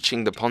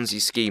wide-reaching the Ponzi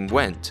scheme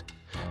went,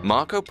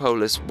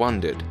 Markopolos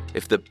wondered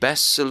if the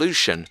best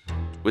solution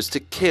was to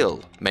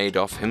kill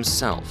Madoff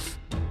himself.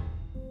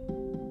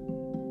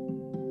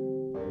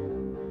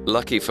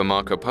 Lucky for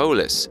Marco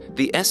Polis,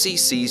 the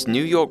SEC's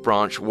New York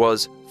branch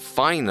was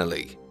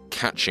finally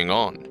catching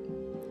on.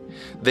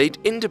 They'd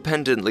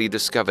independently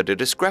discovered a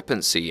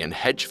discrepancy in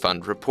hedge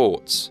fund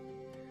reports.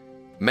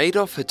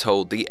 Madoff had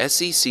told the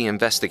SEC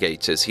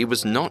investigators he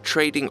was not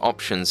trading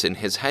options in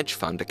his hedge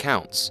fund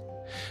accounts,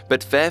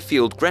 but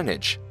Fairfield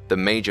Greenwich, the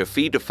major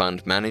feeder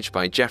fund managed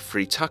by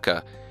Jeffrey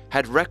Tucker,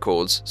 had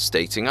records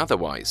stating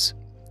otherwise.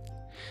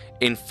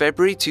 In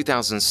February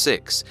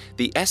 2006,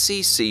 the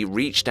SEC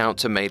reached out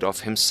to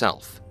Madoff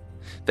himself.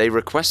 They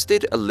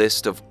requested a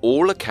list of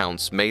all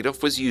accounts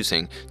Madoff was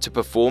using to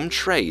perform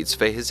trades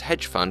for his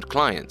hedge fund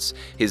clients,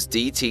 his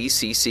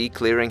DTCC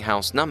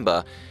clearinghouse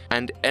number,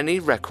 and any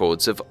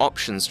records of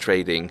options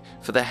trading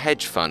for the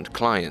hedge fund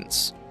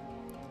clients.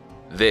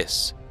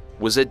 This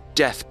was a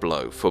death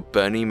blow for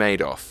Bernie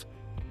Madoff.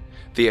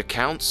 The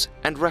accounts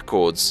and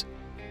records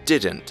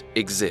didn't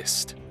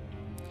exist.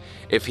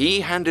 If he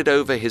handed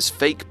over his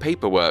fake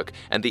paperwork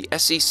and the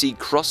SEC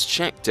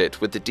cross-checked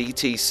it with the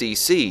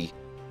DTCC,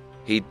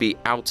 he'd be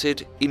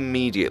outed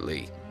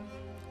immediately.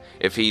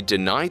 If he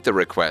denied the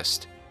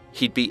request,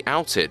 he'd be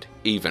outed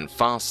even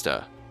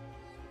faster.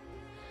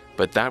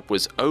 But that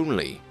was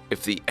only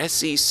if the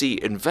SEC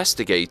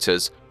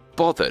investigators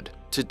bothered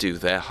to do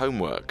their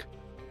homework.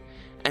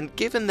 And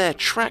given their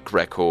track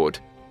record,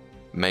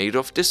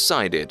 Madoff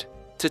decided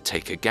to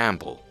take a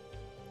gamble.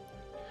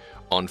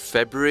 On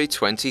February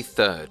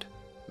 23rd,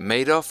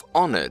 Madoff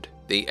honored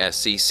the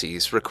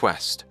SEC's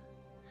request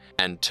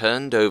and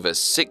turned over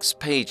 6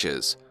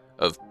 pages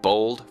of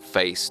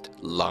bold-faced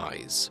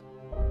lies.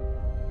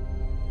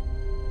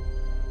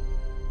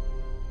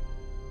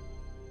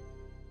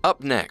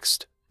 Up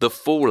next, the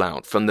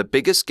fallout from the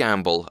biggest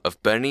gamble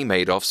of Bernie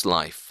Madoff's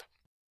life.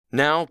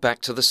 Now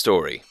back to the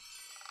story.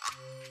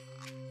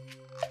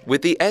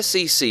 With the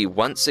SEC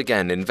once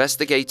again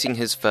investigating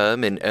his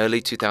firm in early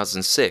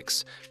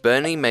 2006,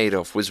 Bernie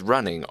Madoff was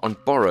running on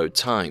borrowed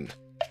time.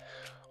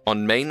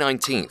 On May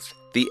 19th,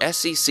 the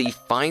SEC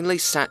finally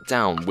sat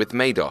down with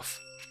Madoff.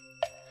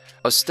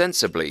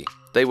 Ostensibly,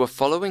 they were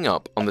following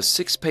up on the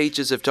 6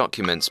 pages of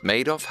documents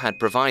Madoff had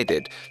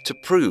provided to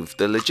prove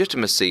the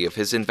legitimacy of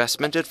his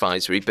investment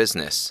advisory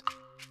business.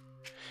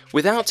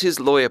 Without his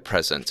lawyer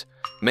present,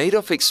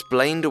 Madoff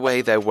explained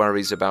away their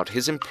worries about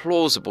his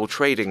implausible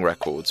trading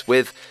records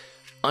with,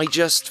 "I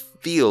just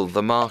feel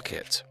the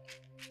market."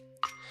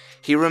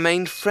 He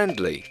remained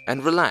friendly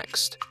and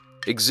relaxed,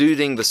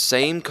 exuding the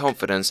same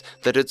confidence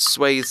that had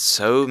swayed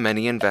so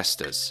many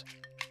investors.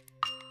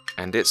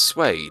 And it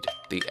swayed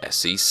the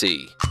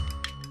SEC.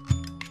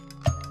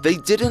 They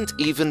didn't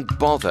even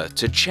bother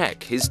to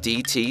check his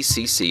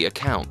DTCC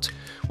account,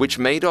 which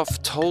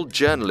Madoff told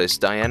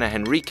journalist Diana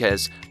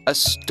Henriquez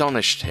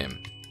astonished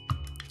him.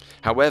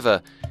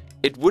 However,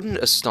 it wouldn't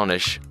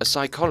astonish a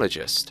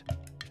psychologist.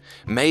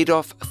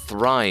 Madoff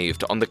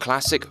thrived on the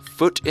classic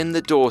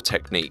foot-in-the-door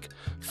technique,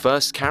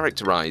 first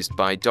characterized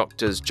by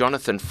Drs.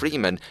 Jonathan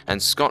Freeman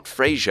and Scott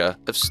Frazier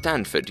of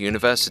Stanford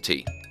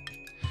University.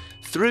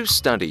 Through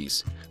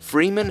studies,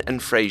 Freeman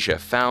and Frazier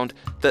found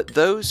that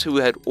those who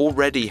had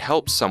already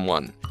helped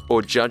someone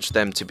or judged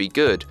them to be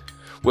good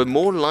were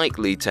more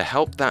likely to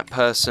help that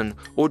person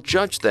or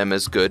judge them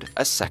as good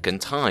a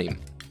second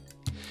time.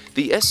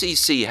 The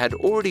SEC had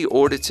already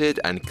audited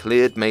and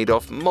cleared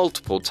Madoff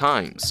multiple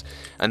times,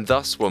 and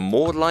thus were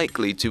more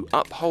likely to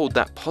uphold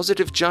that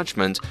positive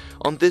judgment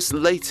on this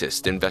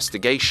latest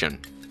investigation.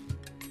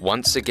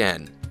 Once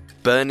again,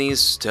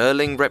 Bernie's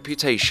sterling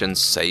reputation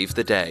saved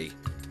the day.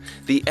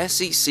 The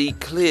SEC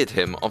cleared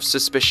him of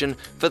suspicion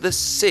for the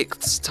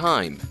 6th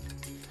time,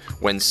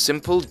 when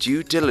simple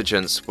due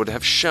diligence would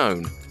have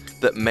shown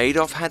that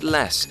Madoff had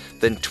less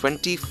than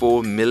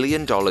 $24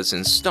 million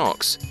in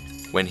stocks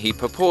when he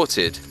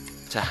purported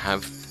to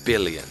have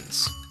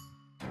billions.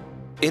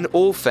 In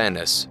all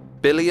fairness,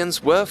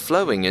 billions were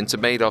flowing into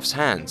Madoff's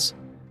hands.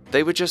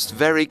 They were just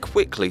very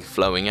quickly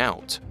flowing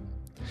out.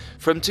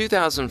 From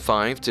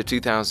 2005 to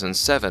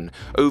 2007,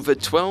 over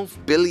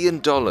 $12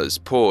 billion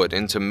poured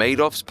into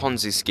Madoff's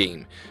Ponzi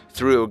scheme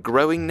through a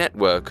growing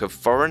network of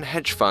foreign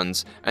hedge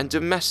funds and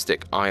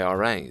domestic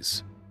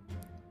IRAs.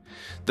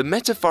 The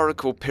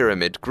metaphorical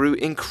pyramid grew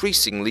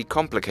increasingly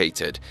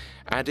complicated,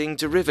 adding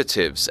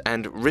derivatives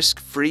and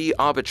risk-free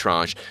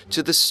arbitrage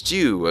to the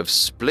stew of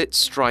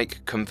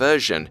split-strike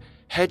conversion,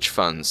 hedge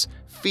funds,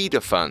 feeder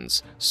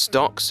funds,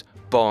 stocks,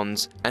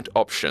 bonds, and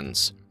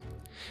options.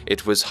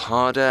 It was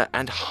harder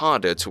and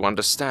harder to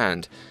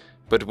understand,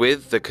 but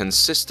with the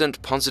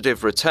consistent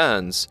positive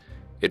returns,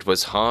 it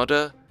was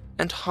harder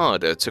and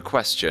harder to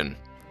question.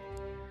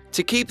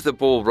 To keep the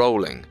ball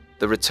rolling,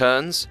 the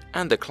returns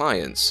and the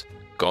clients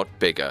got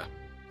bigger.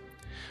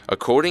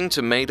 According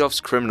to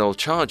Madoff's criminal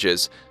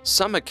charges,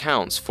 some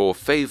accounts for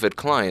favored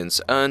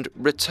clients earned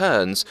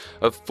returns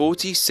of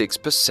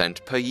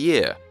 46% per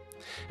year,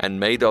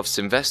 and Madoff's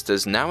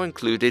investors now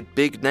included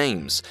big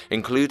names,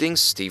 including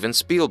Steven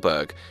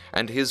Spielberg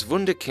and his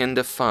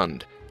Wunderkinder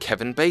fund,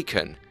 Kevin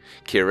Bacon,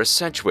 Kira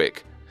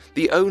Sedgwick,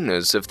 the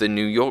owners of the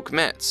New York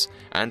Mets,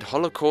 and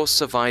Holocaust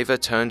survivor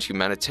turned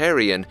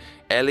humanitarian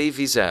Elie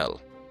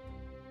Wiesel.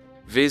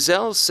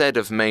 Wiesel said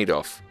of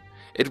Madoff,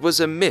 it was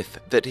a myth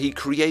that he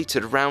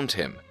created around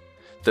him,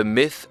 the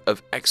myth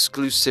of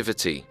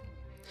exclusivity.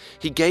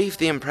 He gave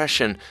the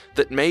impression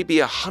that maybe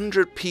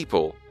 100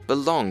 people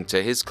belonged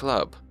to his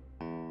club.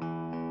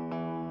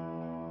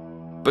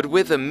 But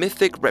with a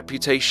mythic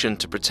reputation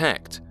to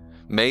protect,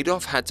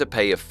 Madoff had to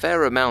pay a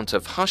fair amount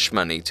of hush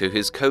money to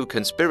his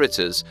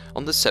co-conspirators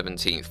on the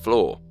 17th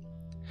floor.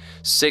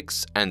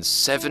 6- and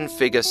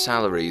 7-figure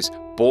salaries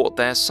bought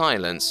their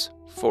silence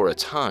for a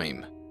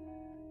time.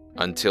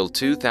 Until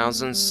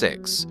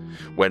 2006,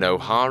 when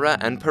O'Hara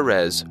and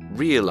Perez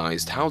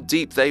realized how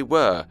deep they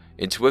were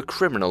into a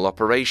criminal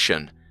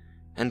operation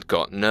and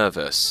got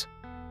nervous.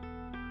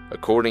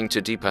 According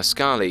to Di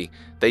Pascali,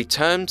 they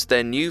termed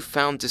their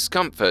newfound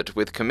discomfort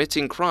with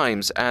committing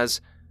crimes as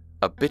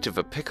a bit of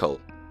a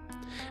pickle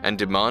and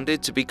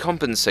demanded to be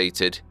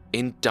compensated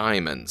in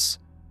diamonds.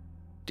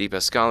 Di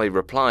Pascali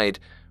replied,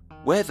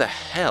 "Where the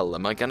hell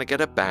am I going to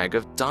get a bag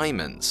of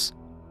diamonds?"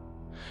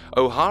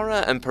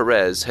 O'Hara and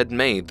Perez had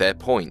made their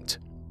point.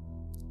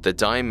 The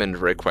diamond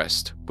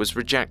request was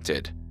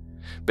rejected,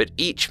 but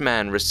each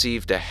man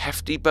received a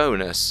hefty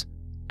bonus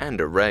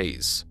and a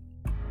raise.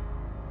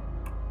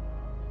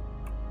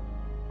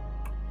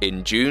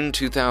 In June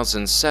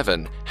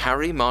 2007,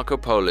 Harry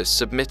Markopolos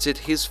submitted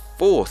his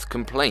 4th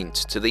complaint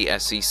to the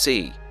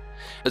SEC.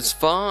 As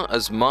far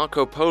as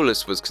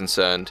Markopolos was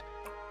concerned,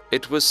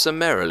 it was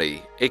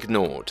summarily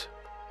ignored.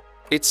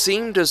 It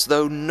seemed as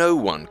though no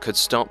one could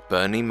stop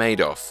Bernie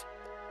Madoff.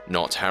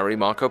 Not Harry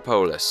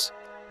Markopolos,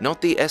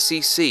 not the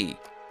SEC,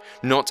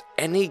 not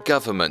any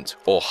government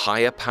or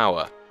higher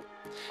power.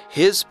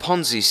 His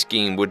Ponzi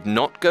scheme would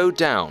not go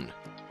down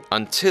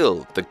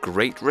until the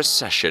Great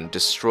Recession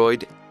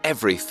destroyed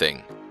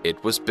everything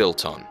it was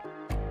built on.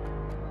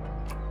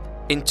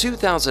 In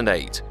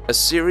 2008, a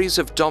series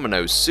of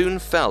dominoes soon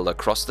fell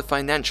across the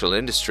financial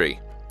industry.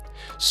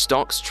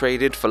 Stocks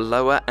traded for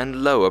lower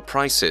and lower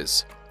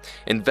prices.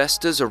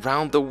 Investors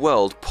around the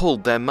world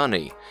pulled their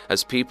money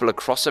as people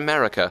across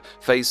America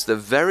faced the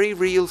very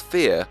real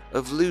fear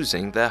of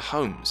losing their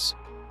homes.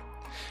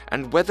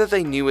 And whether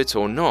they knew it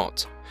or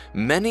not,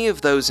 many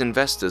of those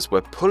investors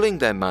were pulling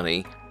their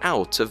money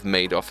out of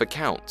Madoff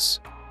accounts.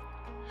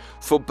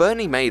 For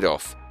Bernie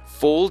Madoff,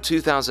 fall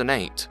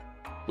 2008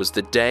 was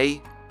the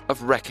day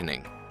of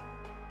reckoning.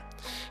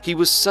 He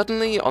was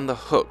suddenly on the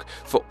hook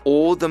for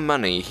all the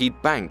money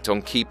he'd banked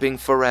on keeping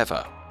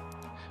forever.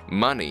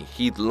 Money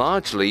he'd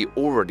largely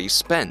already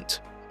spent.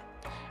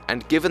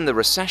 And given the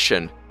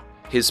recession,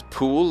 his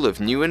pool of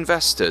new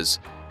investors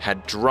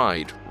had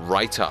dried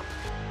right up.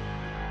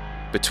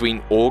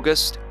 Between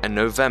August and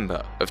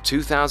November of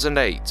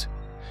 2008,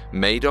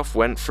 Madoff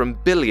went from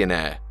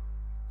billionaire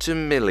to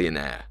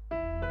millionaire.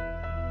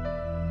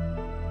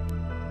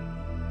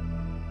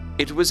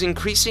 It was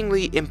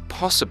increasingly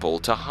impossible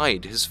to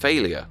hide his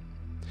failure.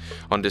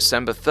 On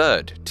December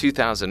 3rd,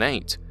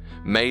 2008,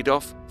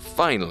 Madoff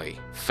finally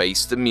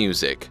faced the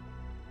music.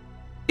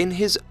 In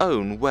his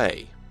own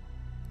way.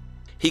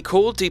 He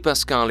called Di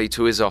Pascali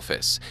to his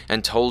office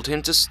and told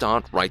him to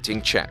start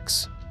writing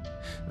checks.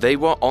 They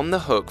were on the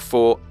hook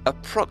for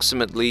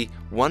approximately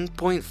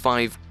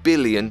 $1.5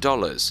 billion,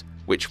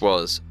 which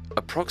was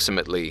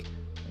approximately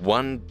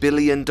 $1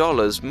 billion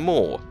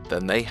more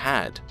than they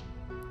had.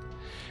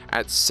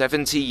 At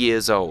 70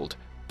 years old,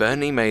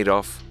 Bernie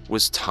Madoff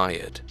was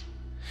tired.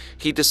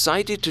 He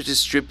decided to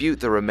distribute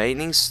the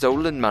remaining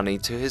stolen money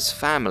to his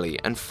family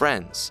and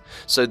friends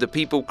so the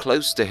people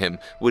close to him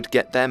would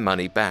get their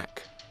money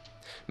back.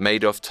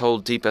 Madoff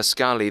told Di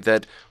Pascali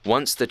that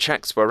once the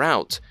checks were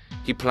out,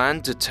 he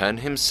planned to turn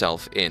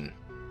himself in.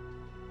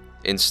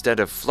 Instead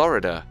of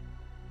Florida,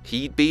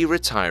 he'd be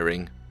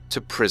retiring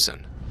to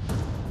prison.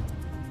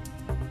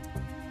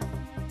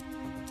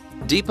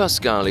 Di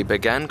Pascali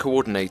began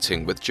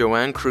coordinating with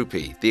Joanne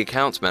Krupe, the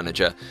account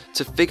manager,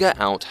 to figure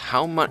out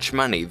how much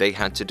money they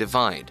had to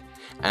divide,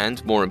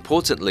 and more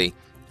importantly,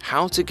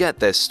 how to get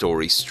their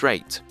story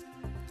straight.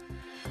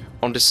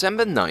 On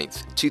December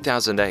 9th,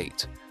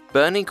 2008,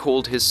 Bernie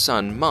called his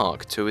son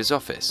Mark to his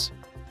office.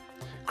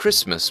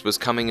 Christmas was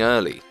coming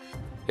early.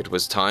 It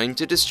was time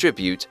to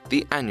distribute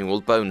the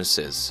annual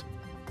bonuses.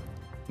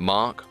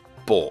 Mark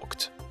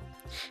balked.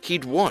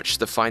 He'd watched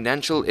the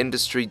financial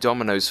industry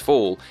dominoes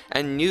fall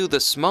and knew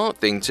the smart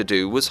thing to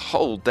do was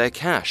hold their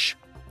cash.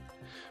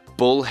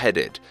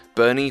 Bull-headed,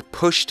 Bernie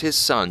pushed his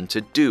son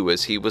to do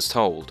as he was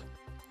told.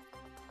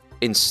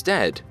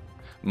 Instead,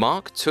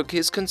 Mark took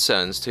his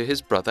concerns to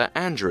his brother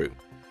Andrew.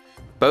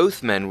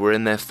 Both men were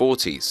in their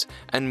 40s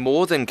and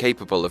more than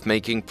capable of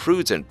making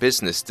prudent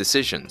business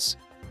decisions.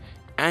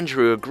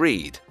 Andrew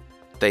agreed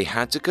they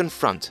had to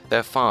confront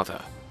their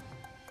father.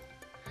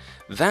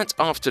 That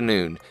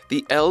afternoon,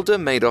 the elder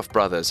Madoff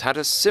brothers had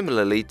a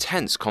similarly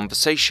tense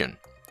conversation.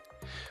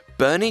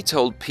 Bernie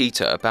told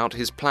Peter about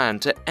his plan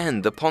to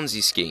end the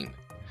Ponzi scheme.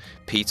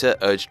 Peter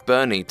urged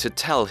Bernie to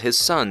tell his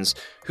sons,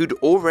 who'd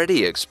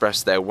already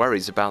expressed their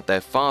worries about their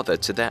father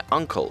to their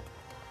uncle.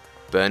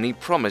 Bernie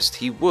promised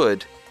he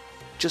would,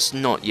 just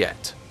not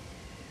yet.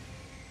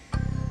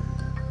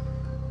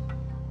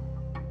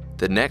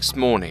 The next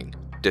morning,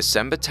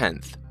 December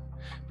 10th,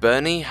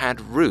 Bernie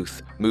had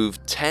Ruth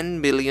move $10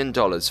 million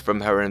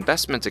from her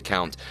investment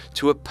account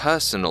to a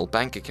personal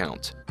bank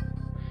account.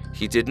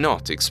 He did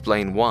not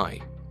explain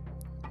why.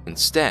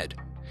 Instead,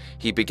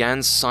 he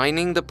began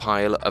signing the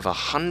pile of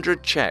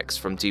 100 checks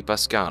from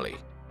DePascali.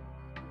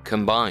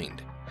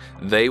 Combined,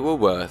 they were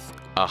worth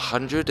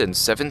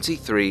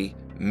 $173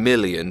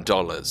 million.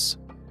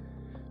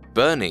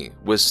 Bernie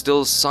was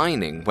still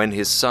signing when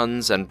his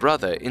sons and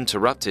brother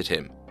interrupted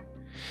him.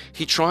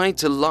 He tried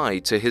to lie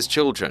to his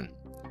children,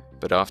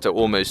 but after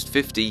almost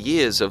 50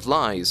 years of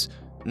lies,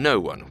 no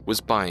one was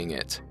buying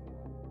it.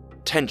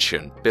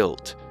 Tension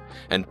built,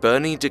 and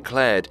Bernie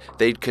declared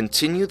they'd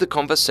continue the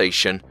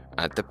conversation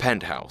at the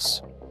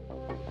penthouse.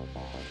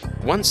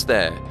 Once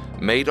there,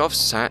 Madoff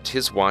sat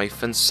his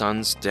wife and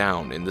sons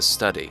down in the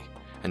study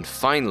and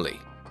finally,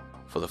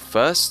 for the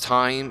first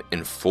time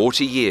in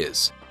 40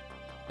 years,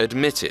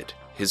 admitted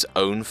his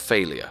own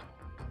failure.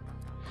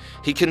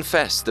 He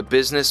confessed the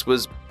business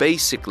was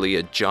basically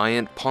a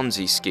giant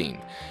Ponzi scheme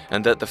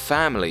and that the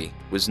family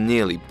was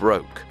nearly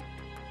broke.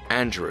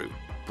 Andrew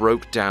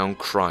broke down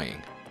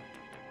crying.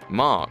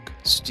 Mark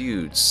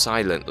stewed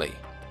silently.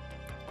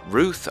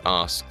 Ruth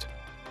asked,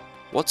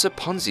 "What's a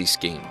Ponzi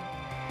scheme?"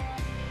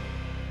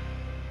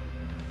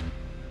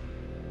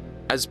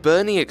 As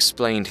Bernie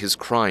explained his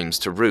crimes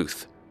to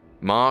Ruth,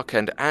 Mark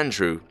and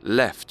Andrew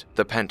left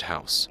the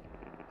penthouse.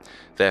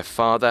 Their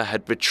father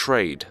had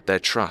betrayed their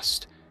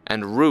trust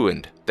and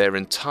ruined their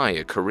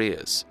entire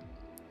careers.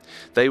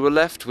 They were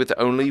left with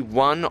only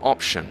one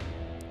option: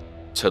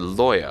 to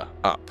lawyer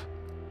up.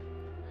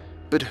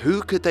 But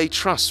who could they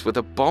trust with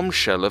a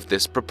bombshell of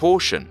this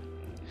proportion?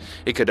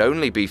 It could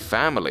only be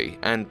family,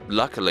 and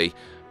luckily,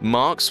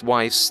 Mark's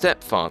wife's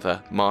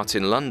stepfather,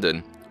 Martin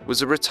London,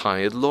 was a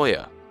retired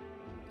lawyer.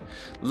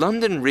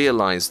 London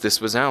realized this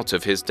was out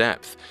of his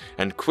depth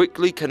and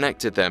quickly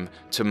connected them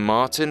to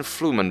Martin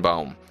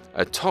Flumenbaum,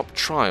 a top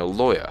trial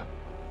lawyer.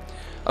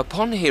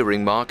 Upon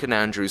hearing Mark and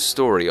Andrew's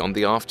story on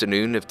the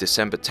afternoon of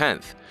December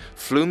 10th,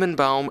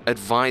 Flumenbaum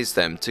advised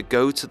them to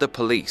go to the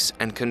police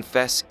and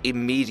confess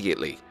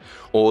immediately,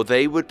 or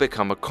they would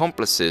become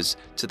accomplices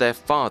to their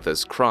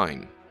father's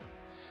crime.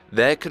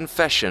 Their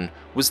confession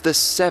was the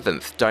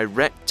 7th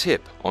direct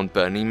tip on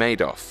Bernie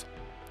Madoff.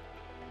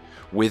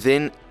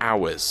 Within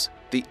hours,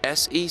 the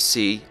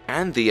SEC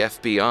and the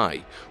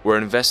FBI were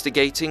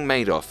investigating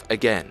Madoff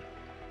again.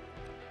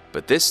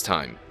 But this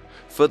time,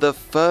 for the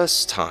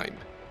first time,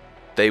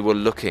 they were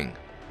looking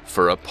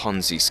for a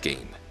Ponzi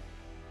scheme.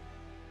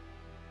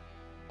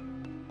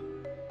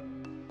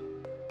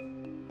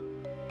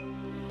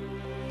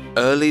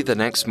 Early the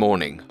next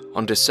morning,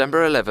 on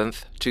December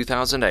 11th,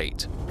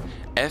 2008,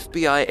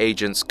 FBI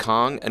agents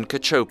Kang and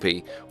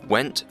Kachopi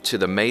went to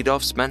the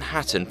Madoff's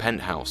Manhattan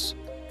penthouse,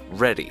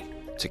 ready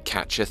to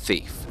catch a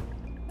thief.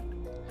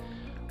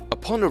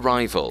 Upon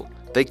arrival,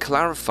 they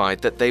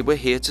clarified that they were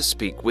here to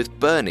speak with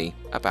Bernie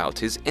about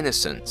his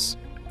innocence.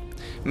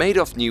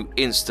 Madoff knew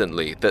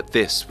instantly that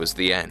this was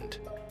the end.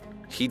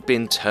 He'd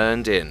been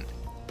turned in,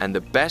 and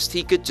the best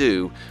he could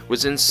do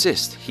was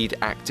insist he'd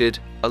acted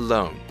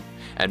alone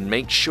and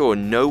make sure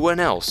no one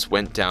else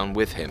went down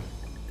with him.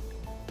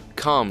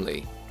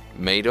 Calmly,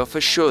 Madoff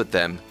assured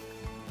them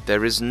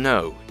there is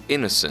no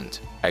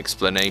innocent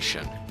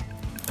explanation.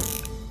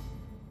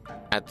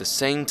 At the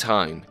same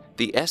time,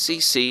 the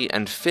SEC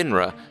and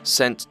FINRA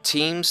sent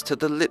teams to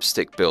the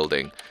Lipstick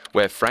Building,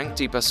 where Frank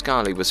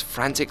DePascali was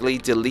frantically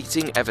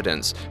deleting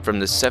evidence from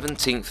the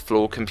 17th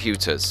floor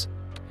computers.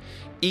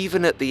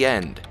 Even at the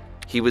end,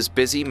 he was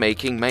busy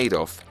making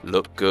Madoff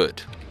look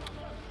good.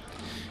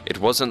 It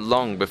wasn't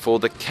long before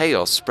the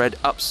chaos spread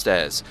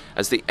upstairs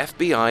as the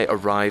FBI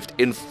arrived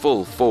in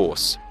full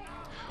force.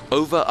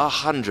 Over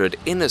 100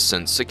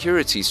 innocent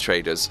securities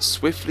traders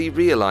swiftly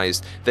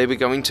realized they were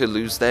going to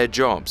lose their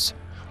jobs,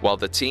 while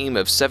the team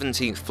of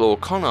 17th floor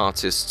con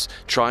artists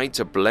tried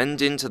to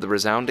blend into the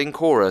resounding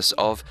chorus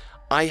of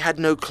 "I had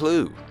no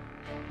clue."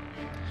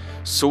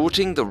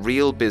 Sorting the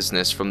real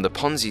business from the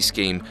Ponzi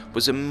scheme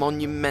was a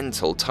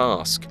monumental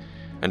task,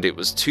 and it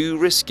was too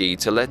risky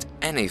to let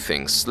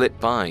anything slip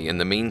by in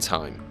the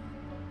meantime.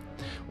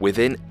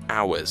 Within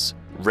hours,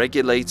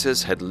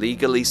 regulators had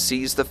legally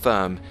seized the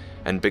firm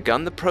and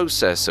begun the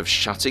process of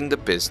shutting the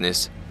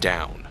business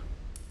down.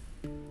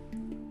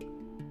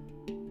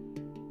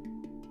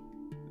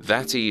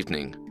 That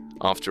evening,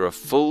 after a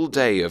full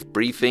day of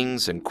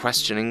briefings and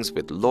questionings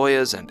with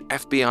lawyers and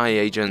FBI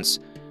agents,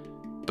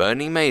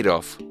 Bernie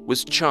Madoff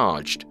was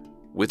charged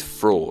with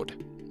fraud.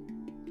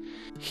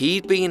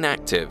 He'd been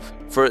active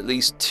for at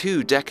least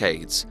 2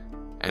 decades,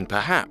 and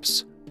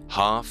perhaps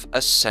half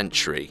a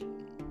century.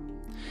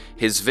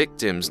 His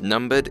victims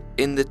numbered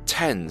in the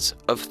tens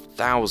of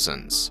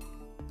thousands.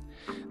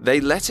 They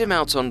let him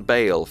out on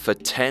bail for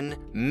 $10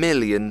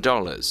 million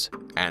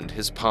and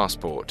his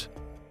passport.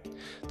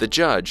 The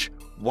judge,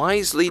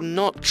 wisely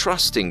not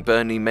trusting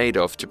Bernie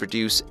Madoff to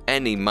produce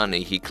any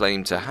money he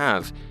claimed to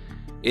have,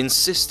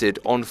 insisted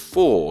on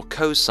 4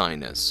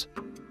 co-signers.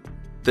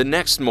 The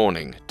next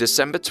morning,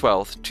 December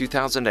 12,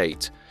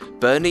 2008,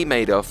 Bernie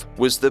Madoff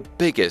was the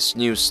biggest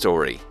news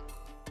story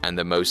and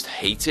the most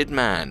hated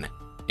man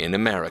in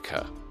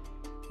America.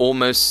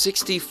 Almost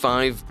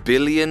 $65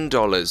 billion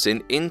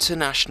in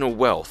international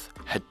wealth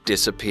had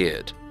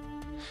disappeared.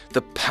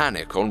 The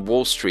panic on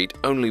Wall Street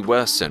only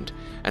worsened,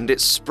 and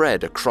it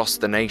spread across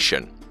the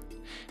nation.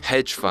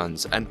 Hedge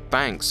funds and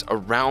banks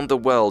around the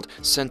world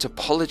sent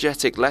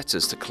apologetic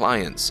letters to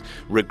clients,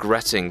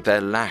 regretting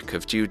their lack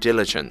of due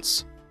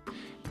diligence.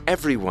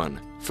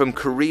 Everyone, from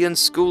Korean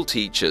school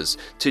teachers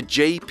to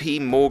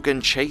JP Morgan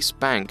Chase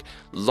Bank,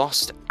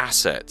 lost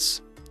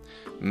assets.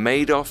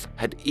 Madoff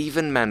had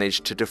even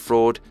managed to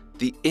defraud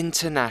the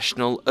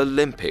International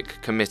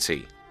Olympic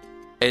Committee.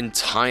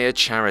 Entire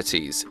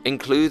charities,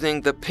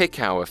 including the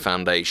Picower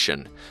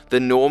Foundation,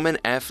 the Norman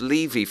F.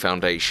 Levy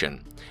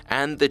Foundation,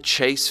 and the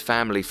Chase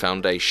Family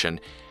Foundation,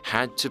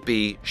 had to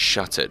be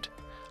shuttered,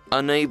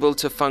 unable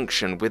to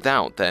function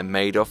without their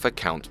Madoff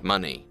account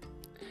money.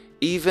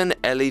 Even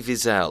Elie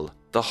Wiesel,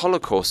 the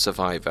Holocaust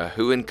survivor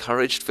who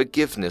encouraged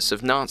forgiveness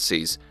of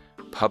Nazis,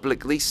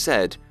 publicly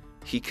said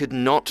he could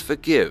not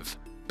forgive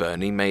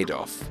Bernie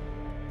Madoff.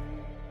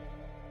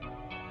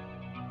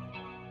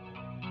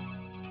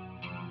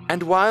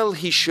 And while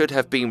he should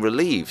have been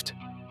relieved,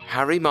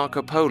 Harry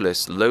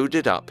Markopolos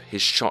loaded up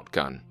his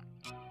shotgun.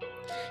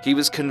 He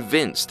was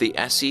convinced the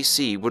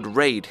SEC would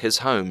raid his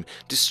home,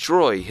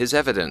 destroy his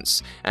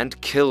evidence,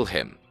 and kill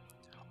him,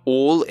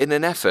 all in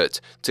an effort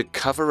to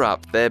cover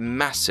up their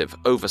massive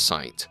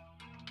oversight.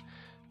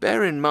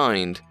 Bear in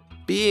mind,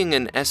 being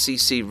an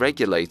SEC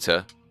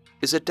regulator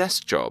is a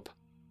desk job.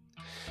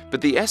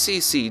 But the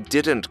SEC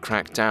didn't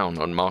crack down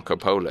on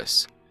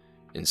Markopolos.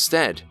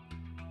 Instead,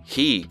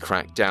 he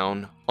cracked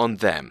down on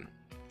them.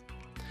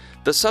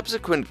 The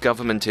subsequent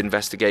government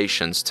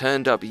investigations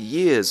turned up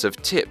years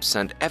of tips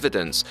and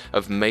evidence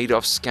of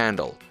Madoff's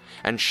scandal,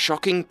 and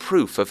shocking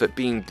proof of it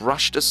being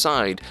brushed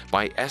aside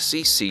by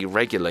SEC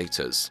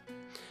regulators.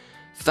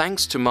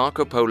 Thanks to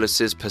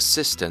Markopolos'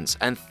 persistence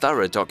and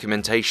thorough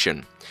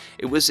documentation,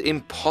 it was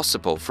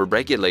impossible for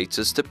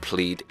regulators to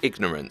plead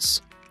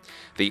ignorance.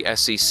 The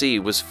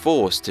SEC was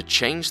forced to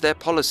change their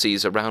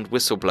policies around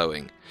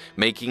whistleblowing,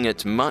 making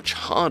it much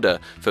harder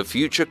for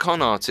future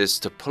con artists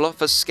to pull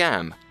off a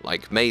scam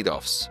like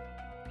Madoff's.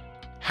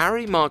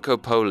 Harry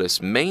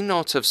Markopolos may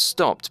not have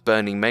stopped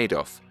Bernie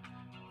Madoff,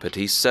 but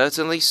he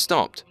certainly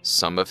stopped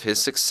some of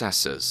his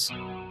successors.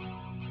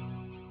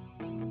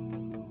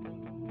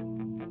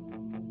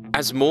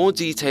 As more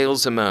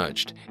details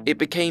emerged, it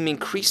became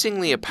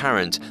increasingly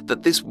apparent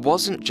that this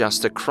wasn't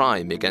just a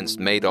crime against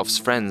Madoff's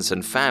friends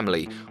and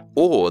family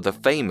or the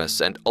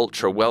famous and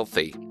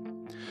ultra-wealthy.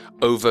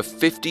 Over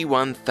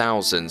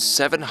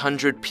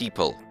 51,700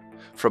 people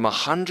from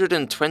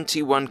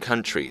 121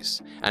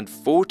 countries and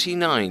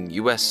 49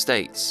 US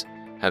states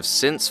have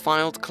since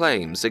filed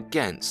claims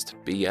against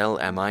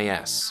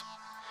BLMIS.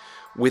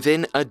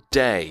 Within a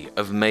day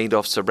of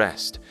Madoff's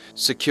arrest,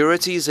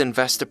 Securities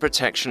Investor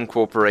Protection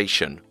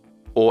Corporation,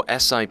 or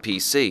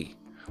SIPC,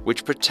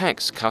 which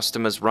protects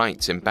customers'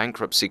 rights in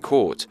bankruptcy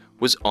court,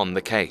 was on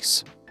the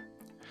case.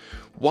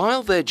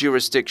 While their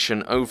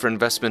jurisdiction over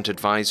investment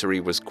advisory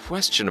was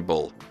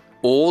questionable,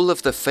 all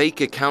of the fake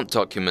account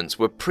documents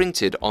were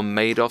printed on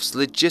Madoff's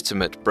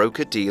legitimate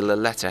broker-dealer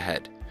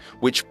letterhead,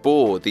 which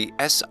bore the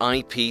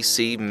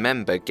SIPC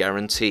member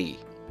guarantee.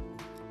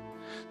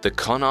 The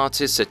con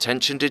artist's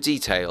attention to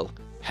detail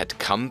had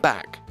come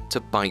back to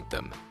bite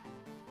them.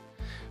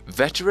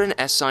 Veteran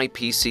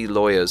SIPC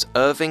lawyers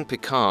Irving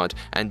Picard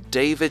and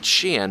David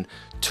Sheehan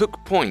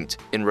took point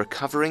in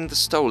recovering the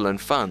stolen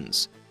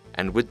funds,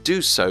 and would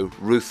do so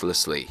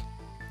ruthlessly.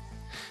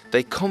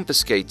 They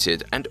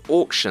confiscated and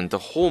auctioned the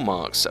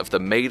hallmarks of the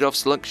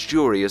Madoff's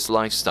luxurious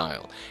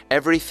lifestyle,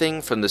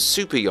 everything from the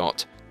super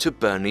yacht to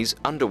Bernie's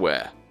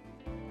underwear.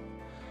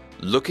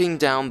 Looking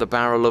down the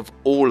barrel of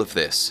all of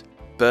this,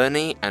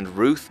 Bernie and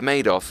Ruth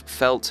Madoff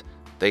felt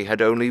they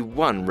had only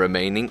one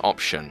remaining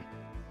option: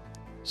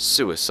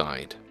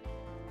 suicide.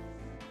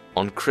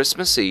 On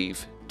Christmas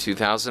Eve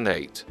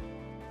 2008,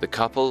 the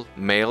couple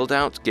mailed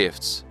out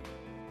gifts,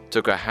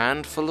 took a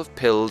handful of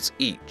pills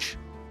each,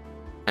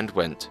 and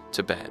went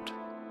to bed.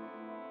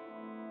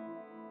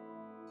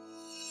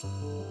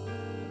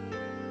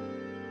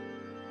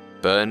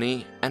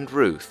 Bernie and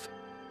Ruth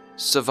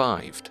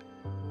survived,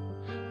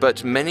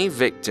 but many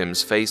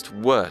victims faced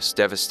worse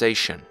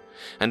devastation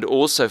and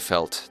also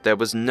felt there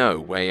was no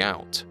way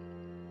out.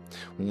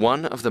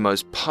 One of the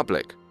most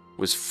public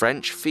was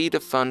French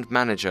feeder fund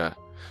manager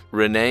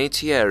René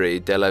Thierry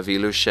de la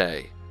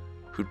Villouche,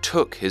 who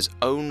took his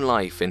own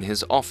life in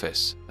his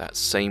office that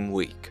same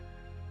week.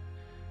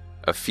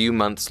 A few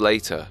months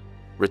later,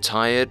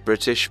 retired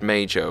British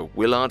Major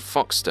Willard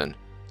Foxton,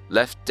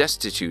 left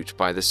destitute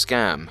by the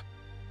scam,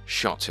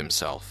 shot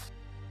himself.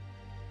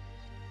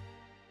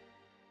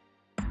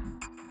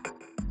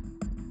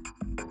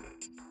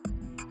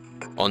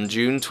 On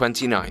June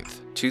 29,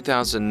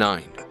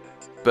 2009,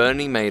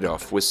 Bernie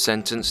Madoff was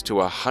sentenced to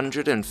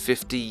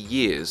 150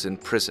 years in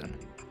prison,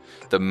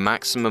 the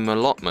maximum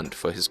allotment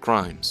for his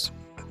crimes.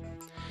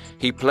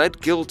 He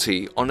pled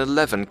guilty on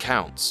 11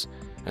 counts,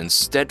 and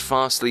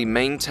steadfastly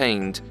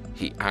maintained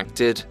he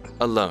acted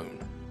alone.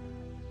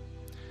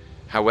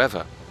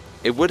 However,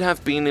 it would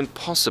have been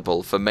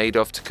impossible for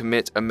Madoff to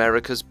commit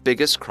America's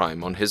biggest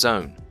crime on his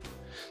own.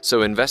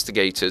 So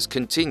investigators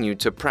continued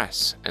to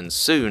press, and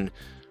soon,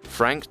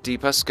 Frank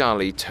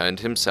DePascali turned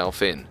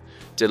himself in,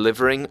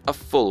 delivering a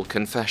full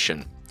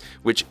confession,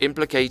 which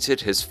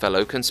implicated his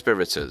fellow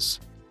conspirators.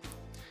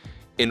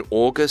 In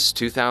August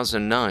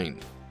 2009,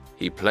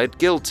 he pled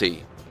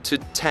guilty to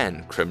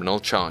 10 criminal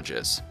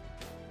charges.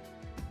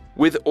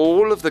 With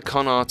all of the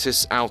con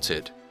artists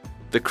outed,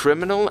 the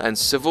criminal and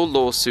civil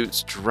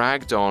lawsuits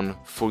dragged on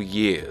for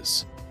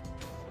years.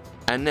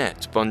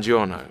 Annette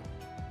Bongiorno,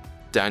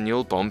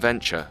 Daniel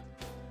Bonventure,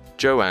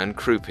 Joanne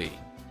Krupe,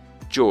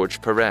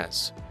 George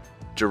Perez,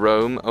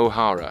 Jerome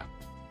O'Hara,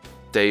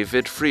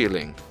 David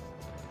Freeling,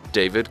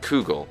 David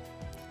Kugel,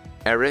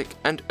 Eric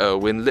and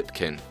Erwin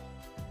Lipkin,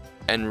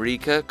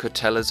 Enrica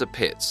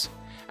Cortelleza-Pitts,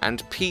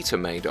 and Peter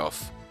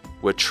Madoff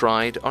were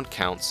tried on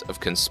counts of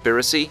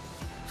conspiracy,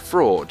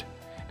 fraud,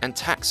 and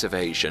tax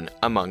evasion,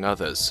 among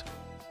others.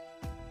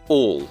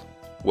 All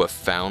were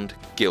found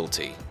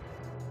guilty.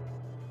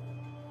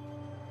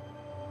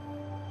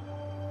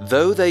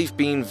 Though they've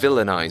been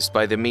villainized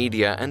by the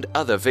media and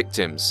other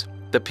victims,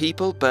 the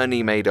people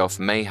Bernie Madoff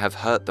may have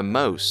hurt the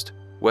most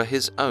were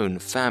his own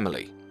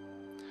family.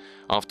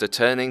 After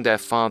turning their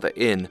father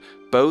in,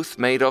 both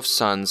Madoff's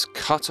sons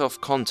cut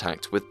off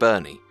contact with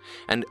Bernie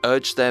and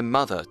urged their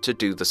mother to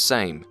do the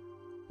same,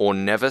 or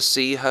never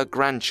see her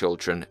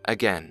grandchildren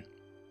again.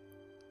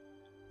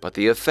 But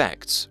the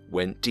effects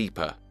went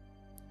deeper.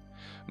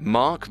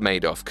 Mark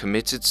Madoff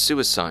committed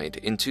suicide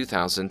in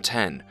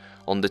 2010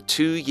 on the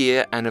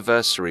 2-year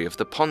anniversary of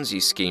the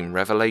Ponzi scheme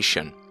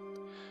revelation.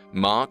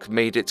 Mark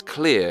made it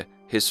clear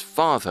his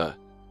father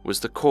was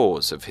the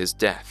cause of his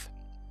death.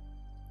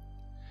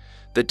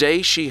 The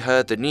day she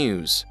heard the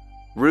news,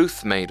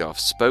 Ruth Madoff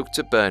spoke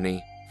to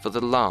Bernie for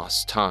the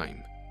last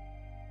time.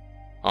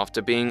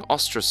 After being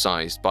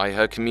ostracized by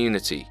her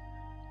community,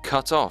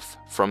 cut off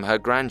from her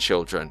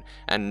grandchildren,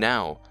 and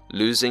now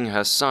losing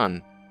her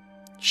son,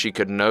 she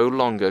could no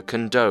longer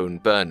condone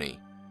Bernie.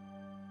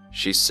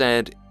 She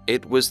said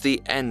it was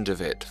the end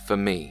of it for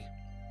me.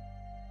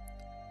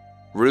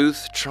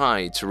 Ruth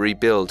tried to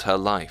rebuild her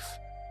life,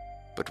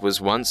 but was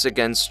once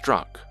again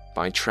struck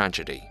by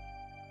tragedy.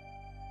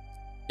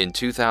 In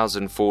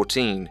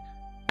 2014,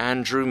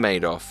 Andrew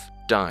Madoff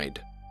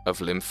died of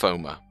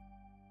lymphoma.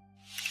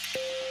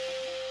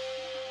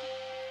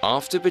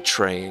 After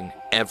betraying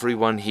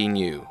everyone he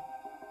knew,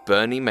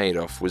 Bernie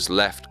Madoff was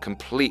left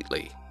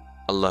completely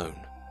alone.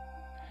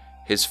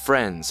 His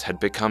friends had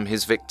become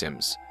his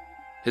victims.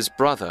 His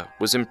brother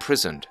was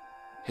imprisoned,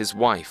 his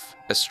wife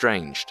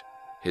estranged,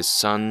 his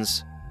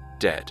sons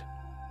dead.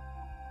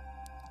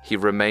 He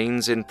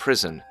remains in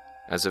prison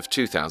as of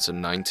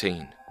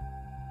 2019.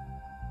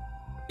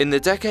 In the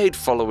decade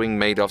following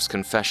Madoff's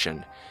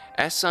confession,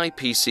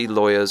 SIPC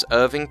lawyers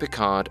Irving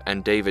Picard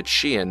and David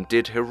Sheehan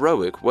did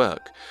heroic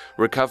work,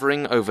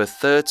 recovering over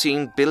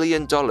 $13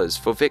 billion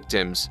for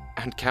victims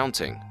and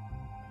counting.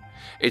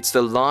 It's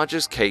the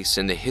largest case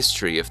in the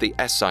history of the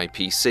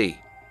SIPC.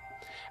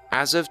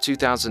 As of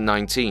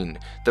 2019,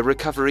 the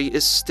recovery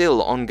is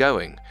still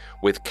ongoing,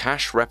 with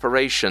cash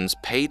reparations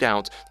paid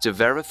out to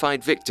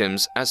verified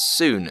victims as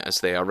soon as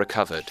they are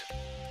recovered.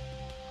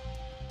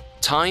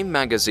 Time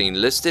magazine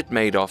listed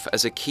Madoff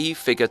as a key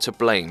figure to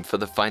blame for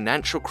the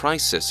financial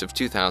crisis of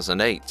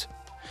 2008.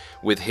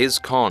 With his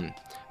con,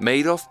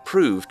 Madoff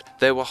proved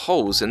there were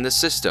holes in the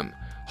system,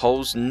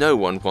 holes no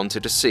one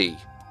wanted to see.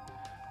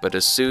 But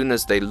as soon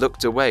as they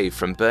looked away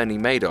from Bernie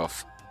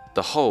Madoff,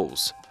 the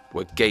holes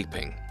were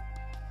gaping.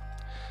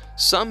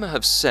 Some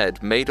have said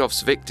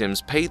Madoff's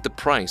victims paid the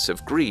price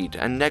of greed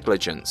and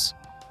negligence,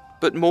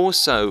 but more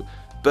so,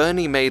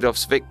 Bernie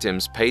Madoff's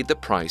victims paid the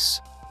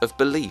price of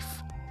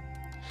belief.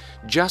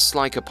 Just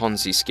like a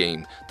Ponzi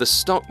scheme, the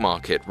stock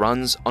market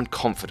runs on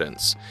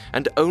confidence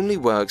and only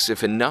works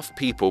if enough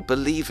people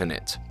believe in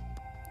it.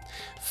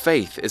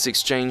 Faith is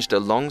exchanged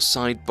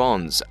alongside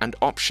bonds and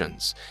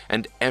options,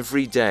 and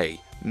every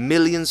day,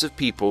 millions of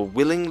people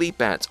willingly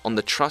bet on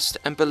the trust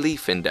and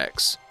belief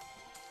index.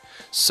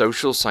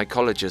 Social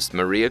psychologist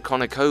Maria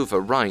Konnikova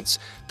writes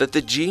that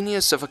the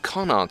genius of a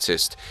con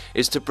artist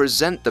is to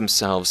present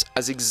themselves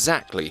as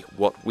exactly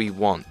what we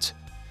want,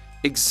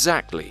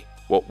 exactly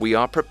what we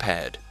are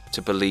prepared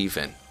to believe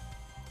in.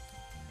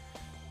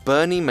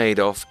 Bernie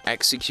Madoff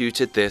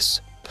executed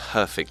this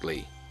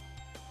perfectly.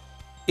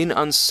 In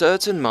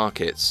uncertain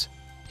markets,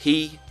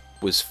 he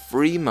was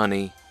free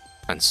money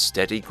and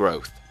steady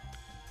growth.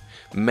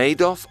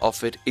 Madoff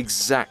offered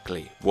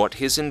exactly what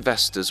his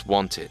investors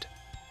wanted,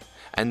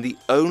 and the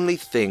only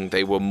thing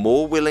they were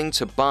more willing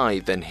to buy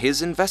than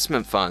his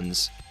investment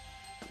funds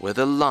were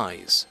the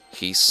lies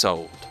he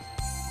sold.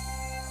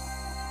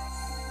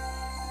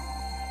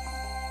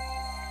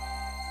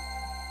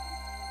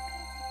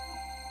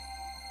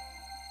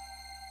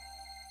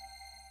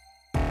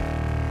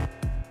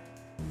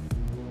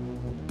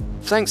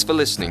 Thanks for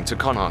listening to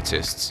Con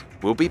Artists.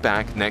 We'll be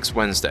back next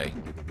Wednesday.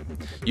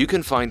 You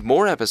can find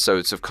more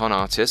episodes of Con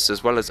Artists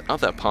as well as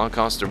other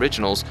Parcast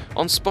originals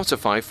on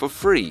Spotify for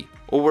free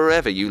or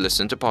wherever you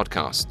listen to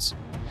podcasts.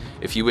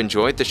 If you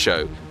enjoyed the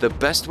show, the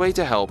best way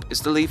to help is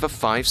to leave a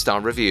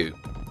 5-star review.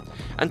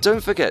 And don't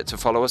forget to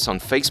follow us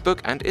on Facebook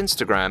and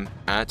Instagram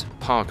at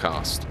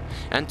Parcast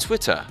and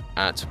Twitter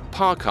at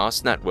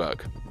Parcast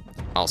Network.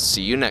 I'll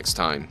see you next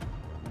time.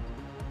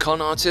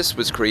 Con Artists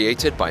was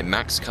created by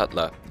Max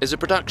Cutler, is a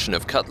production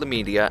of Cutler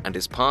Media and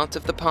is part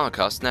of the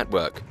Parcast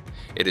Network.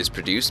 It is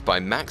produced by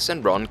Max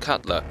and Ron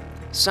Cutler.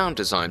 Sound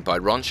designed by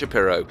Ron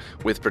Shapiro,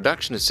 with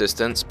production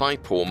assistance by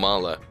Paul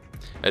Mahler.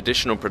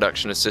 Additional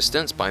production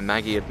assistance by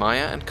Maggie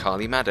Admire and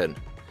Carly Madden.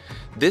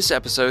 This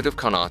episode of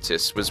Con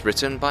Artists was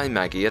written by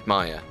Maggie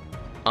Admire.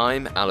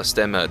 I'm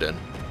Alistair Murden.